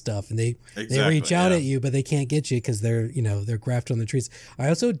trees and stuff, and they reach out at you, but they can't get you because they're grafted on the trees. I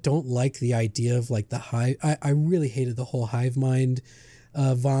also don't like the idea of, like, the hive. I really hated the whole hive mind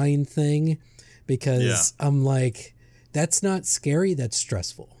vine thing, because I'm like, that's not scary, that's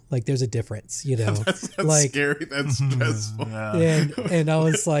stressful. Like, there's a difference, you know. that's like, scary, that's stressful. And I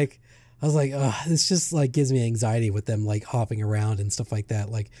was like, oh, this just, like, gives me anxiety with them, like, hopping around and stuff like that.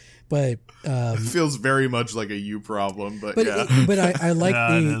 Like, but it feels very much like a you problem, but yeah. But I like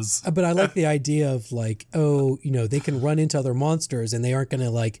but I like the idea of, like, oh, you know, they can run into other monsters and they aren't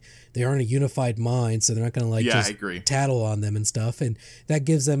a unified mind, so they're not gonna, like, just tattle on them and stuff, and that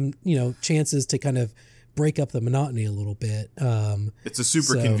gives them, you know, chances to kind of break up the monotony a little bit. It's a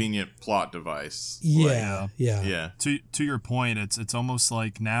super convenient plot device. Yeah. To your point, it's almost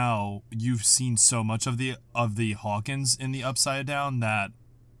like now you've seen so much of the Hawkins in the Upside Down that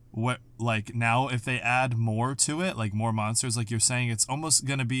what, like, now if they add more to it, like more monsters, like you're saying, it's almost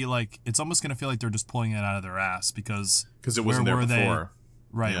gonna be like, it's almost gonna feel like they're just pulling it out of their ass because it wasn't there before.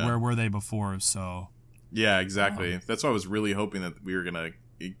 Right, Yeah. where were they before? So Yeah, exactly. That's why I was really hoping that we were gonna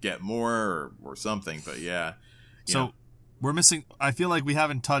get more or something. But yeah. So we're missing. I feel like we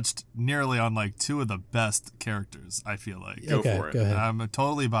haven't touched nearly on like two of the best characters. I feel like. Go for it. Go ahead. I'm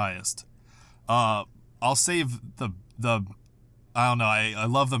totally biased. I'll save the. I don't know. I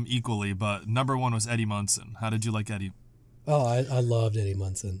love them equally, but number one was Eddie Munson. How did you like Eddie? Oh, I loved Eddie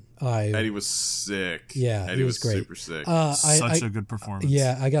Munson. Eddie was sick. Yeah, Eddie he was great. super sick. Such a good performance.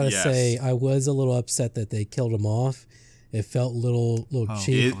 Yeah, I gotta Yes. say, I was a little upset that they killed him off. It felt a little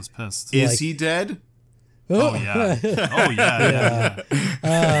cheap. I was pissed. Is like- he dead? Oh yeah. Oh yeah.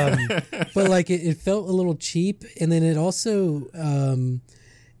 But like it felt a little cheap, and then it also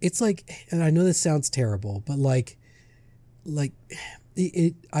it's like, and I know this sounds terrible, but like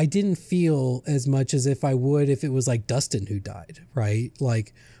it I didn't feel as much as if I would if it was like Dustin who died, right?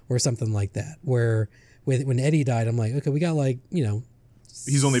 Like, or something like that, where when Eddie died, I'm like, okay, we got like, you know,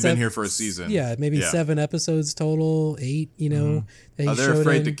 He's only been here for a season. Yeah, maybe 7 episodes total, 8, you know. That he They're showed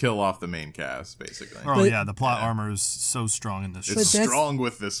afraid in. to kill off the main cast, basically. Oh But- yeah, the plot armor is so strong in this show. But It's that's- strong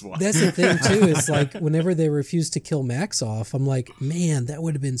with this one. That's the thing too, is like whenever they refused to kill Max off, I'm like, man, that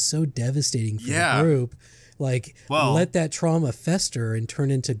would have been so devastating for Yeah. the group. Like, Well- let that trauma fester and turn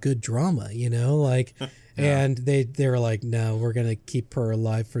into good drama, you know? Like, and they were like, no, we're gonna keep her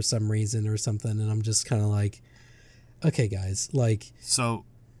alive for some reason or something, and I'm just kind of like, okay, guys, like, So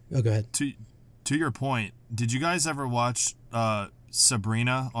oh, go ahead. to your point, did you guys ever watch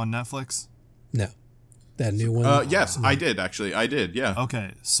Sabrina on Netflix? No, that new one. Yes, I did actually. I did. Yeah.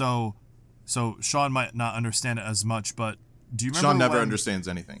 Okay, so Sean might not understand it as much, but do you remember Sean never when- understands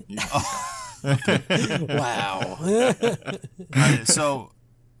anything. Wow. Alright, so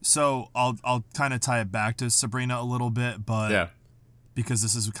I'll kind of tie it back to Sabrina a little bit, but Yeah. because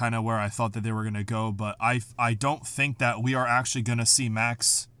this is kind of where I thought that they were gonna go, but I don't think that we are actually gonna see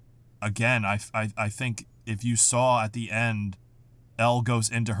Max again. I think if you saw at the end, Elle goes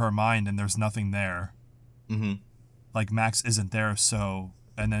into her mind and there's nothing there. Mm-hmm. Like Max isn't there, so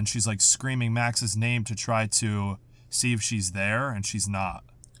and then she's like screaming Max's name to try to see if she's there, and she's not.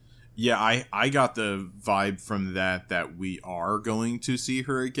 Yeah, I got the vibe from that we are going to see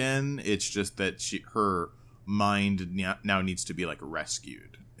her again. It's just that her mind now needs to be like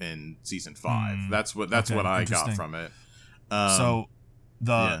rescued in season 5. That's what Okay, I got interesting. from it. So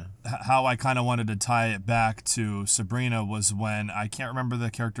how I kind of wanted to tie it back to Sabrina was when I can't remember the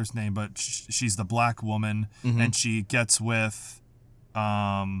character's name, but she's the black woman, and she gets with,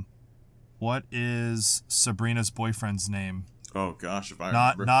 what is Sabrina's boyfriend's name? Oh gosh, if I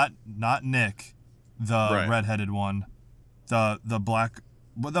remember. Not Nick, the Right. redheaded one, the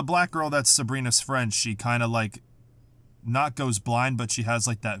black girl that's Sabrina's friend. She kind of like not goes blind, but she has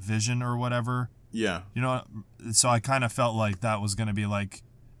like that vision or whatever. Yeah. You know, so I kind of felt like that was going to be like,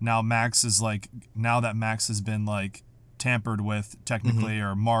 now that Max has been like tampered with technically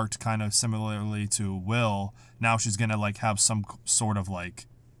or marked kind of similarly to Will, now she's going to like have some sort of like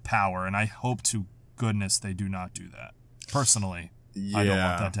power. And I hope to goodness they do not do that. Personally, Yeah. I don't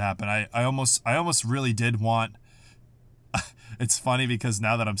want that to happen. I almost really did want, it's funny because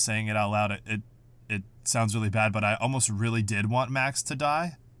now that I'm saying it out loud, it sounds really bad, but I almost really did want Max to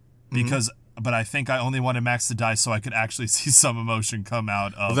die because, but I think I only wanted Max to die so I could actually see some emotion come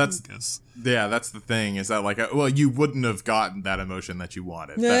out of Lucas. Yeah, that's the thing. Is that like, you wouldn't have gotten that emotion that you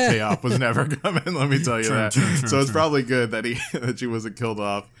wanted. That payoff was never coming. Let me tell you that. So it's probably good that that she wasn't killed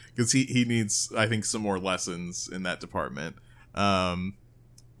off because he needs, I think, some more lessons in that department.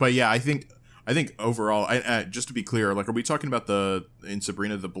 But yeah, I think overall, just to be clear, like, are we talking about in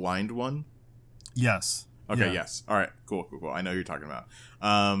Sabrina the blind one? Yes. Okay. Yeah. Yes. All right. Cool. I know who you're talking about.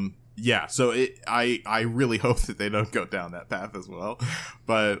 Yeah. So I really hope that they don't go down that path as well,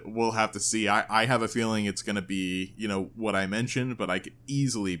 but we'll have to see. I have a feeling it's going to be, what I mentioned, but I could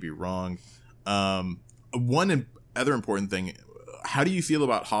easily be wrong. One other important thing, how do you feel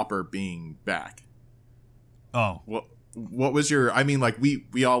about Hopper being back? Oh. What was your? I mean, like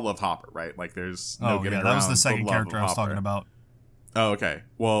we all love Hopper, right? Like there's no getting around. That was the second love of character I was Hopper. talking about. Oh, okay.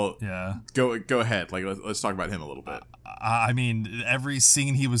 Well, Yeah. go ahead. Like let's talk about him a little bit. I mean, every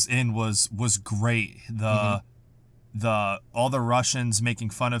scene he was in was great. All the Russians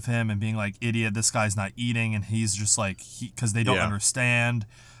making fun of him and being like, idiot, this guy's not eating, and he's just like, because they don't understand.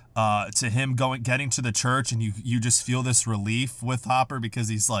 To him getting to the church, and you just feel this relief with Hopper because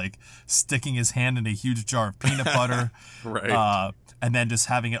he's like sticking his hand in a huge jar of peanut butter, Right. and then just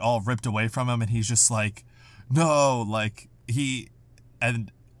having it all ripped away from him, and he's just like, no, like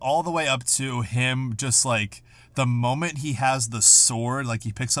and all the way up to him just like the moment he has the sword, like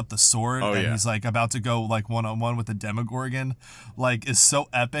he picks up the sword and he's like about to go like one-on-one with the Demogorgon, like is so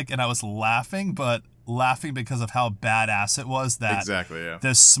epic. And I was laughing because of how badass it was that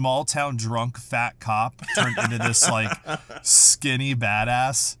this small town drunk fat cop turned into this like skinny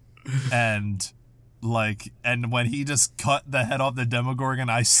badass. And when he just cut the head off the Demogorgon,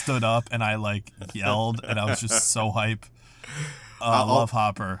 I stood up and I like yelled and I was just so hype. I love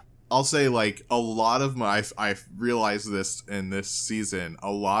Hopper. I'll say, like, a lot of I've realized this in this season,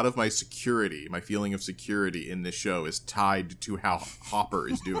 a lot of my feeling of security in this show is tied to how Hopper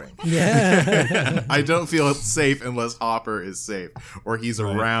is doing. Yeah. I don't feel safe unless Hopper is safe, or he's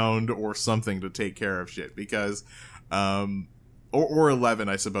around, or something to take care of shit, because, or 11,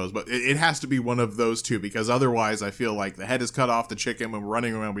 I suppose, but it has to be one of those two, because otherwise I feel like the head is cut off the chicken, when we're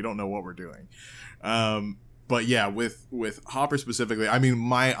running around, we don't know what we're doing. But yeah, with Hopper specifically, I mean,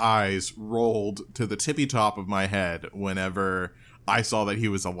 my eyes rolled to the tippy top of my head whenever I saw that he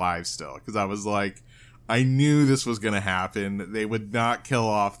was alive still. Because I was like, I knew this was going to happen. They would not kill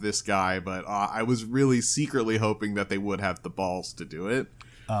off this guy, but I was really secretly hoping that they would have the balls to do it.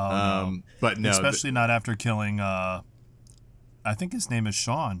 No. But no. Especially not after killing, I think his name is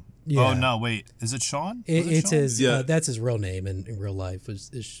Sean. Yeah. Oh, no, wait. Is it Sean? It's Sean? his, that's his real name in real life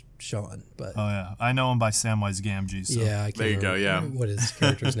is Sean. But oh, yeah. I know him by Samwise Gamgee. So. Yeah, I can't there you go, yeah. what his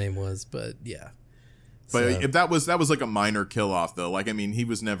character's name was, but yeah. But if that was like a minor kill off though. Like, I mean, he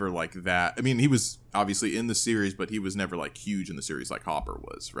was never like that. I mean, he was obviously in the series, but he was never like huge in the series like Hopper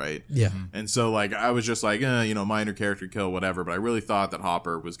was, right? Yeah. And so like I was just like, minor character kill, whatever. But I really thought that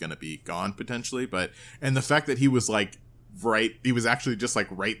Hopper was gonna be gone potentially. And the fact that he was like he was actually just like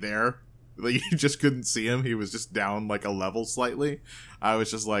right there. Like, you just couldn't see him. He was just down like a level slightly. I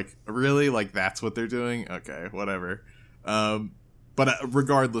was just like, really? Like, that's what they're doing? Okay, whatever. But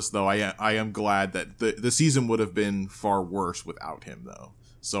regardless, though, I am glad that the season would have been far worse without him, though.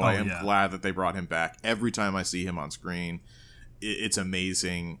 So I am glad that they brought him back. Every time I see him on screen, it's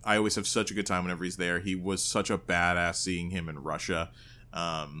amazing. I always have such a good time whenever he's there. He was such a badass seeing him in Russia.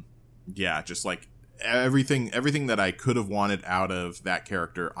 Just like everything that I could have wanted out of that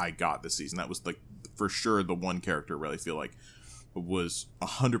character, I got this season. That was like for sure the one character I really feel like was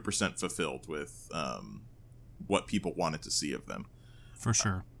 100% fulfilled with what people wanted to see of them. For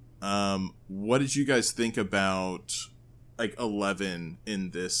sure. What did you guys think about like 11 in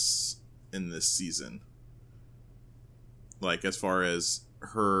this season? Like, as far as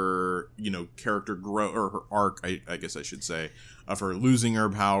her, character grow, or her arc, I guess I should say, of her losing her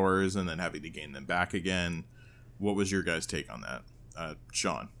powers and then having to gain them back again. What was your guys' take on that,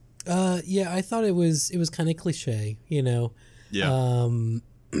 Sean? I thought it was kind of cliche, Yeah.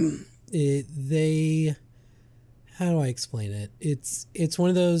 How do I explain it? It's one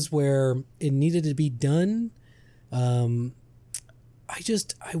of those where it needed to be done. I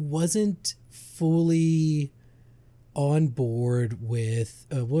wasn't fully on board with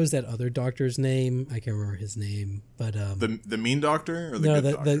what was that other doctor's name? I can't remember his name, but the mean doctor or the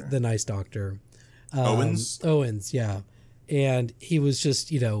good doctor? the nice doctor. Owens, yeah. And he was just,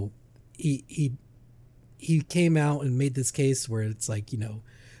 he came out and made this case where it's like,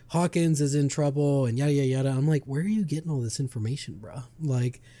 Hawkins is in trouble and yada, yada, yada. I'm like, where are you getting all this information, bro?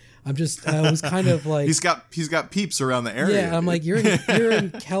 Like, I was kind of like, he's got peeps around the area. Yeah. I'm like, you're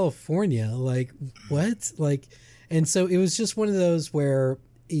in California. Like, what? Like, and so it was just one of those where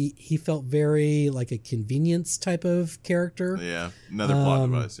he felt very like a convenience type of character. Yeah. Another plot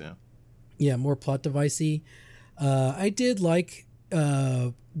device. Yeah. Yeah. More plot devicey. I did like,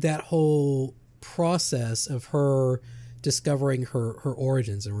 that whole process of her discovering her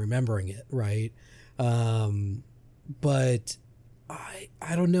origins and remembering it, right? But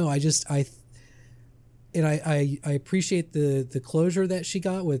I don't know. I appreciate the closure that she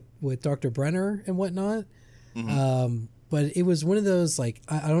got with Dr. Brenner and whatnot. Mm-hmm. But it was one of those, like,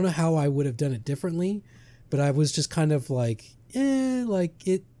 I don't know how I would have done it differently, but I was just kind of like,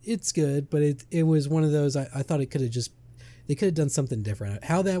 it's good, but it was one of those, I thought they could have done something different.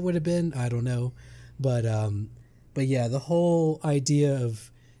 How that would have been, I don't know. But yeah, the whole idea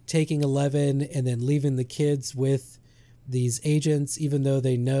of taking 11 and then leaving the kids with these agents, even though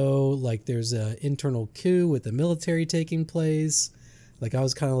they know like there's an internal coup with the military taking place. Like, I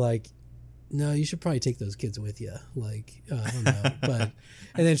was kind of like, no, you should probably take those kids with you. Like, I don't know. But,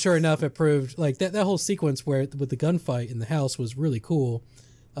 and then sure enough, it proved like that whole sequence where with the gunfight in the house was really cool.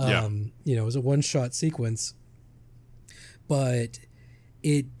 It was a one-shot sequence, but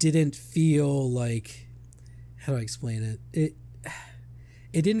it didn't feel like, how do I explain it?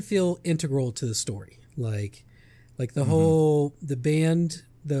 It didn't feel integral to the story. Like the whole, the band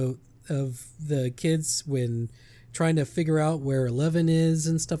of the kids when trying to figure out where 11 is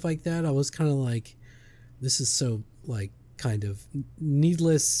and stuff like that. I was kind of like, this is so like kind of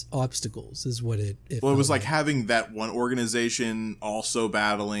needless obstacles is what it well, it was like having that one organization also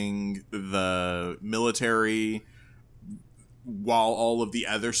battling the military while all of the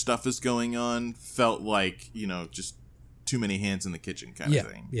other stuff is going on felt like, you know, just too many hands in the kitchen kind of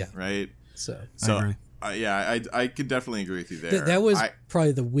thing. Yeah. Right. So I agree. I could definitely agree with you there. That was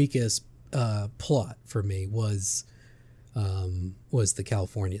probably the weakest plot for me was the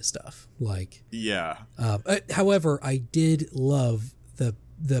California stuff. Like, yeah. However, I did love the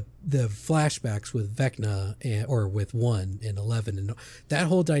flashbacks with Vecna or with 1 and 11, and that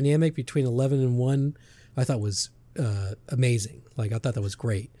whole dynamic between 11 and 1, I thought was amazing. Like, I thought that was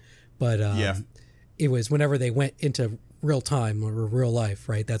great. But it was whenever they went into real time or real life,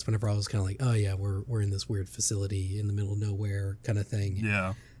 right? That's whenever I was kind of like, oh yeah, we're in this weird facility in the middle of nowhere kind of thing.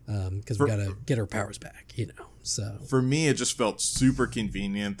 Yeah. Because we got to get our powers back, you know. So for me, it just felt super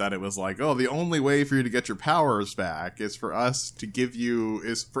convenient that it was like, oh, the only way for you to get your powers back is for us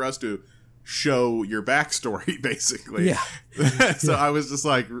to show your backstory, basically. Yeah. So I was just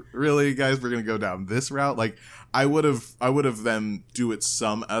like, really, guys, we're gonna go down this route? Like, I would have them do it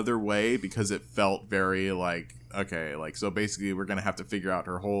some other way, because it felt very like, okay, like, so basically we're gonna have to figure out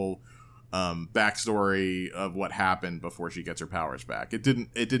her whole backstory of what happened before she gets her powers back. It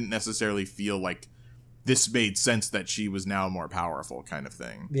didn't necessarily feel like this made sense that she was now more powerful kind of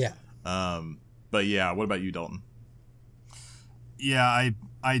thing. Yeah. But yeah, what about you, Dalton? Yeah,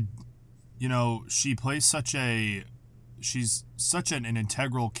 I you know, she's such an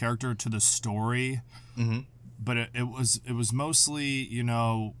integral character to the story. Mm-hmm. But it was mostly, you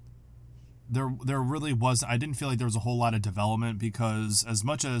know, there really was, I didn't feel like there was a whole lot of development, because as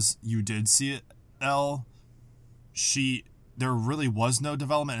much as you did see it, there really was no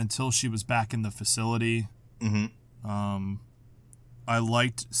development until she was back in the facility. Mm-hmm. I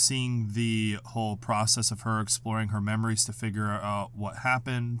liked seeing the whole process of her exploring her memories to figure out what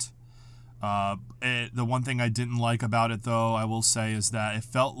happened. The one thing I didn't like about it, though, I will say, is that it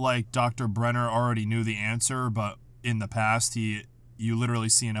felt like Dr. Brenner already knew the answer, but in the past, you literally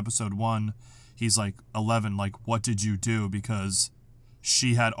see in episode 1, he's like, 11, like, what did you do? Because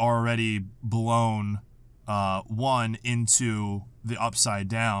she had already blown 1 into the upside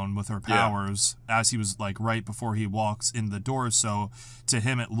down with her powers as he was like right before he walks in the door. So to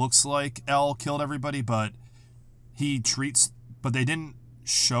him, it looks like Elle killed everybody, but they didn't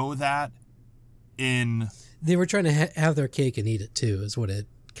show that. They were trying to have their cake and eat it too, is what it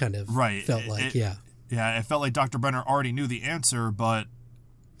kind of felt like. Yeah, it felt like Dr. Brenner already knew the answer, but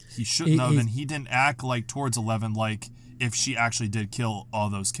he shouldn't have, and he didn't act like towards 11 like if she actually did kill all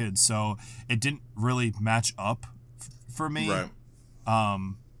those kids. So it didn't really match up for me. Right.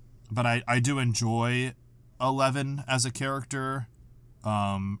 But I do enjoy 11 as a character.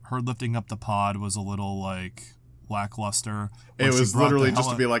 Her lifting up the pod was a little like lackluster. It was literally just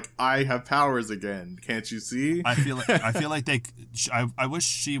to be like, I have powers again. Can't you see? I feel like I wish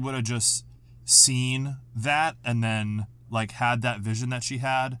she would have just seen that and then like had that vision that she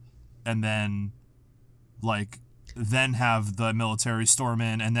had, and then have the military storm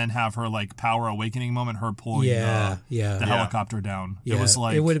in, and then have her like power awakening moment, her pulling the helicopter down. Yeah. It was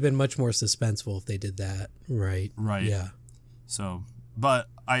like, it would have been much more suspenseful if they did that. Right. Yeah. So, but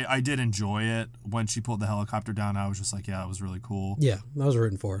I did enjoy it when she pulled the helicopter down. I was just like, yeah, it was really cool. Yeah, I was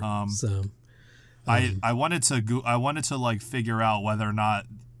rooting for her. I wanted to like figure out whether or not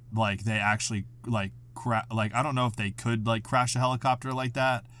like they actually like I don't know if they could like crash a helicopter like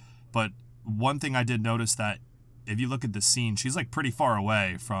that, but one thing I did notice that if you look at the scene, she's like pretty far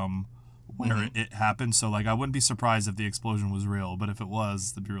away from where it happened. So like I wouldn't be surprised if the explosion was real, but if it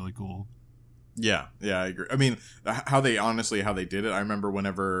was, that'd be really cool. Yeah, I agree. I mean, how they did it, I remember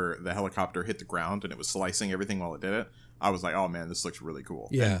whenever the helicopter hit the ground and it was slicing everything while it did it, I was like, oh man, this looks really cool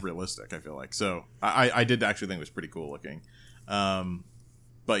and realistic, I feel like. So I did actually think it was pretty cool looking.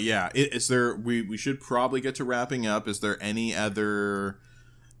 But yeah, we should probably get to wrapping up. Is there any other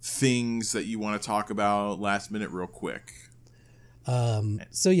things that you want to talk about last minute real quick?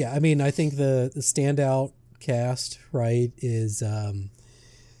 So yeah, I mean, I think the standout cast, right, is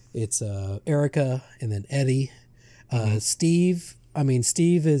it's Erica and then Eddie. Steve, I mean,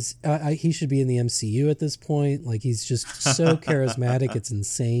 Steve is he should be in the MCU at this point. Like, he's just so charismatic, it's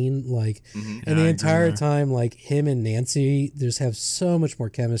insane. Like, and the entire time, like, him and Nancy just have so much more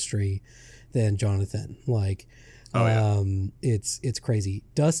chemistry than Jonathan. Like, it's crazy.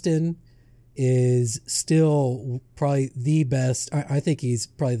 Dustin is still probably the best. I think he's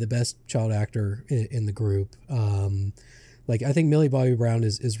probably the best child actor in the group. like I think Millie Bobby Brown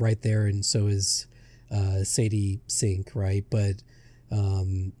is right there, and so is Sadie Sink, right? But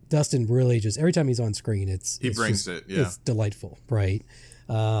Dustin really just every time he's on screen, he brings it. Yeah, it's delightful, right?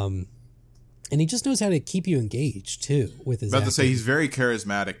 And he just knows how to keep you engaged too with his. About to say he's very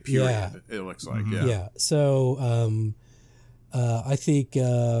charismatic. Period. Yeah. It looks like. Mm-hmm. Yeah. Yeah. So I think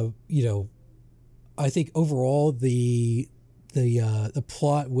I think overall the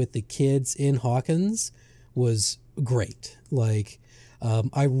plot with the kids in Hawkins was great. Like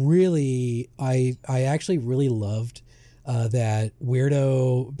I actually really loved that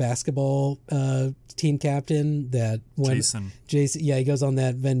weirdo basketball team captain that when Jason, yeah, he goes on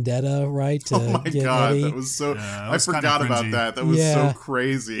that vendetta, right? To Oh my get god, Eddie. that was so. Yeah, I forgot about that. That was so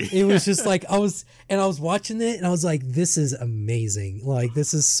crazy. It was just like I was watching it and I was like, this is amazing. Like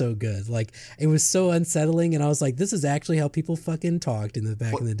this is so good. Like it was so unsettling and I was like, this is actually how people fucking talked in the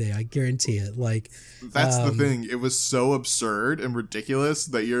back in the day. I guarantee it. Like that's the thing. It was so absurd and ridiculous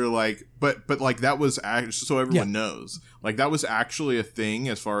that you're like, but like that was actually, so everyone knows. Like that was actually a thing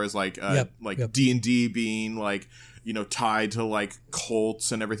as far as like D&D being like, you know, tied to like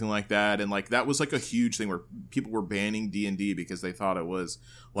cults and everything like that, and like that was like a huge thing where people were banning D&D because they thought it was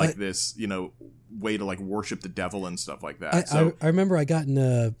like this, you know, way to like worship the devil and stuff like that. I remember I got in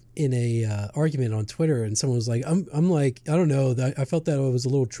a argument on Twitter and someone was like, I'm like, I don't know, I felt that it was a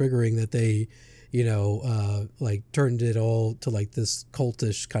little triggering that they, you know, like turned it all to like this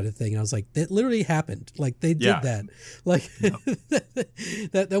cultish kind of thing. And I was like, that literally happened. Like they did that. Like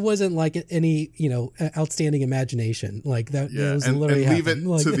that wasn't like any, you know, outstanding imagination. Like that was literally and leave happened. it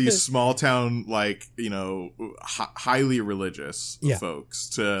Like, to these small town, like, you know, highly religious folks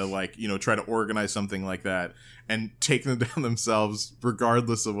to like, you know, try to organize something like that and take them down themselves,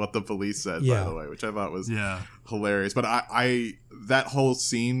 regardless of what the police said, by the way, which I thought was hilarious. But I that whole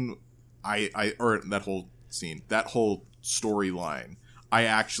scene, that whole storyline, I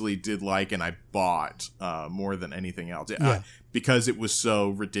actually did like, and I bought more than anything else. Because it was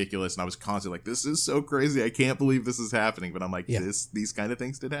so ridiculous, and I was constantly like, "This is so crazy! I can't believe this is happening." But I'm like, these kind of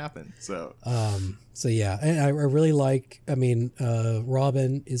things did happen. So, and I really like. I mean,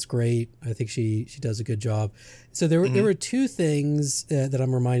 Robin is great. I think she does a good job. So there were two things that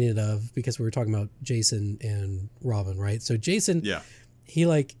I'm reminded of because we were talking about Jason and Robin, right? So Jason, he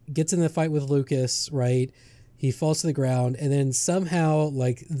like gets in the fight with Lucas, right? He falls to the ground, and then somehow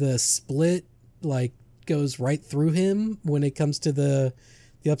like the split like goes right through him when it comes to the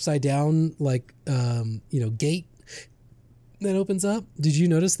upside down like you know, gate that opens up. Did you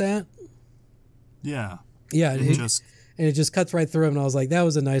notice that? Yeah. It just cuts right through him, and I was like, that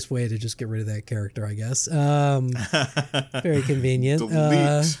was a nice way to just get rid of that character, I guess. Very convenient.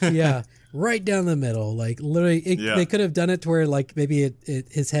 Right down the middle, like literally. They could have done it to where like maybe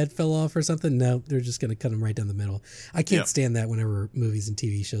his head fell off or something. No, they're just gonna cut him right down the middle. I can't stand that whenever movies and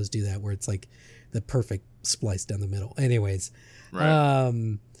TV shows do that, where it's like the perfect splice down the middle. Anyways,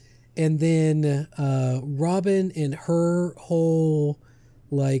 and then Robin and her whole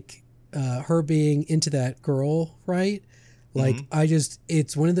like her being into that girl, right? Like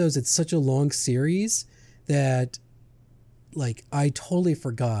it's one of those. It's such a long series that. Like I totally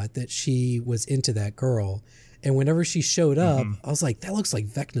forgot that she was into that girl, and whenever she showed up, I was like, "That looks like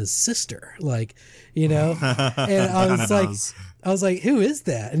Vecna's sister," like, you know. And I was like, "Who is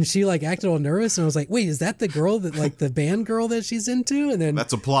that?" And she like acted all nervous, and I was like, "Wait, is that the girl that like the band girl that she's into?" And then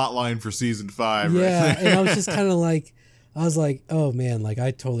that's a plot line for season 5. Yeah, right? And I was just kind of like. I was like, oh man, like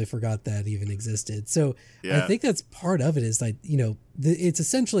I totally forgot that even existed. So I think that's part of it is like, you know, it's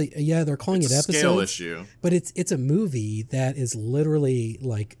essentially, they're calling it episodes, scale issue, but it's a movie that is literally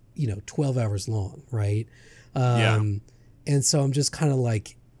like, you know, 12 hours long. Right. And so I'm just kind of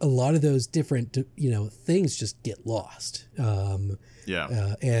like a lot of those different, you know, things just get lost. And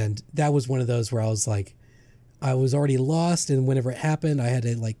that was one of those where I was like, I was already lost, and whenever it happened, I had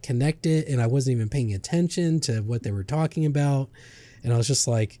to like connect it, and I wasn't even paying attention to what they were talking about, and I was just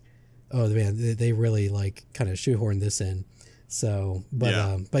like, "Oh man, they really like kind of shoehorned this in." So,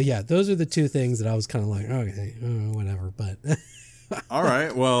 but yeah, those are the two things that I was kind of like, okay, whatever. But all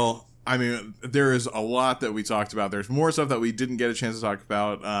right, well, I mean, there is a lot that we talked about. There's more stuff that we didn't get a chance to talk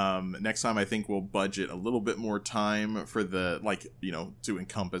about. Next time, I think we'll budget a little bit more time for the, like, you know, to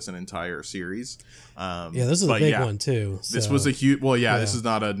encompass an entire series. This is a big one too. So. This was a huge. Well, this is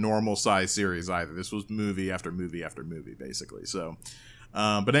not a normal size series either. This was movie after movie after movie, basically. So,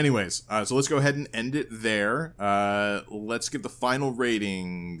 but anyways, so let's go ahead and end it there. Let's give the final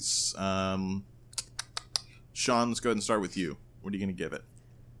ratings. Sean, let's go ahead and start with you. What are you going to give it?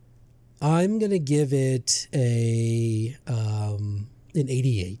 I'm gonna give it an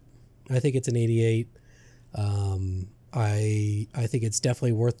 88. I think it's an 88. I think it's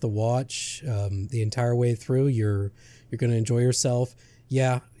definitely worth the watch. The entire way through, you're going to enjoy yourself.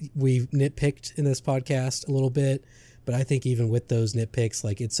 Yeah, we've nitpicked in this podcast a little bit, but I think even with those nitpicks,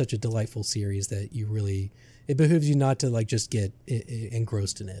 like, it's such a delightful series that it behooves you not to like just get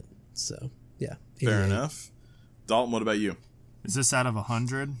engrossed in it. So yeah, fair enough. Dalton, what about you? Is this out of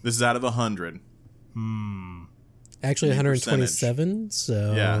 100? This is out of 100. Actually, 127.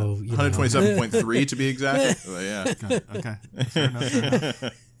 So yeah, 127.3 to be exact. Yeah. Okay. Fair enough.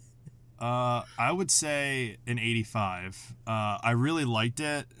 I would say an 85. I really liked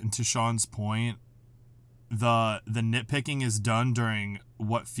it, and to Sean's point, the nitpicking is done during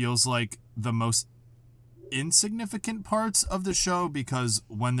what feels like the most insignificant parts of the show, because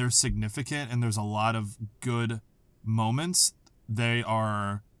when they're significant and there's a lot of good moments, they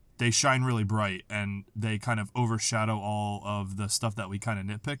shine really bright and they kind of overshadow all of the stuff that we kind of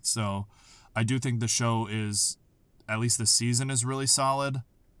nitpicked. So I do think the show is, at least the season, is really solid.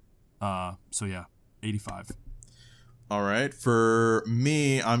 So yeah, 85. All right. For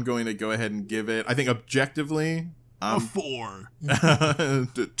me, I'm going to go ahead and give it, I think objectively, a 4.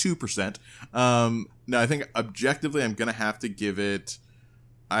 2%. No, I think objectively I'm going to have to give it,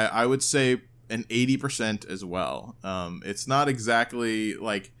 I would say an 80% as well. It's not exactly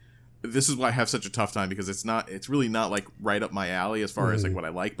like, this is why I have such a tough time, because it's really not like right up my alley as far as like what I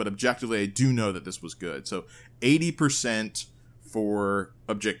like, but objectively I do know that this was good. So 80% for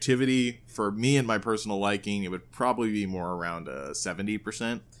objectivity. For me and my personal liking, it would probably be more around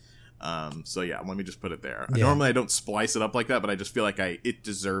 70%. So yeah, let me just put it there. Yeah. Normally I don't splice it up like that, but I just feel like it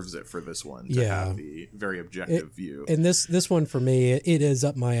deserves it for this one to have the very objective view. And this one for me, it is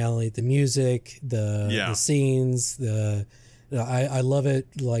up my alley. The music, the scenes, I love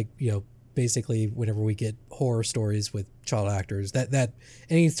it. Like, basically whenever we get horror stories with child actors, that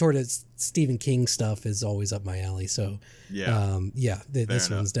any sort of Stephen King stuff is always up my alley. So this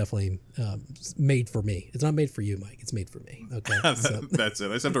one's definitely made for me. It's not made for you, Mike. It's made for me. Okay, so. That's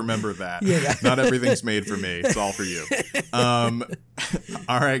it. I just have to remember that. Yeah. Not everything's made for me. It's all for you.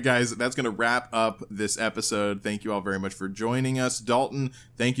 All right, guys, that's going to wrap up this episode. Thank you all very much for joining us. Dalton,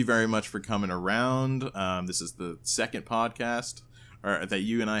 thank you very much for coming around. This is the second podcast that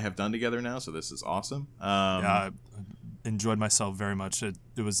you and I have done together now, so this is awesome. I enjoyed myself very much. It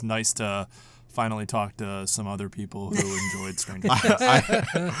was nice to finally talk to some other people who enjoyed Stranger Things.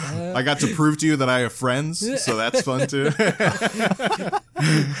 I got to prove to you that I have friends, so that's fun too.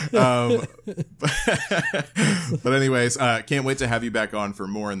 But anyways, can't wait to have you back on for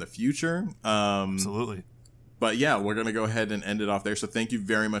more in the future. Absolutely. But yeah, we're going to go ahead and end it off there. So thank you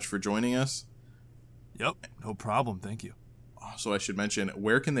very much for joining us. Yep, no problem. Thank you. So I should mention,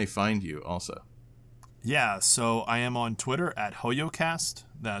 where can they find you also? Yeah, so I am on Twitter at HoYoCast.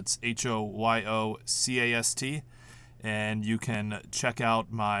 That's HoYoCast. And you can check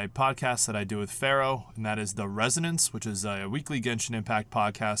out my podcast that I do with Pharaoh, and that is The Resonance, which is a weekly Genshin Impact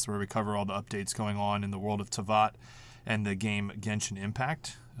podcast where we cover all the updates going on in the world of Teyvat and the game Genshin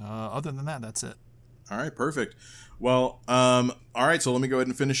Impact. Other than that, that's it. All right, perfect. Well, all right, so let me go ahead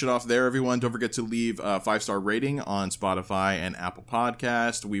and finish it off there, everyone. Don't forget to leave a 5-star rating on Spotify and Apple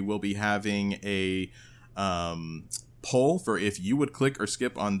Podcast. We will be having a poll for if you would click or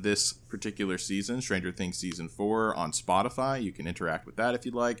skip on this particular season, Stranger Things Season 4, on Spotify. You can interact with that if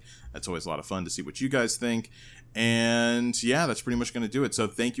you'd like. That's always a lot of fun to see what you guys think. And yeah, that's pretty much going to do it. So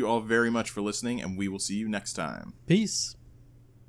thank you all very much for listening, and we will see you next time. Peace.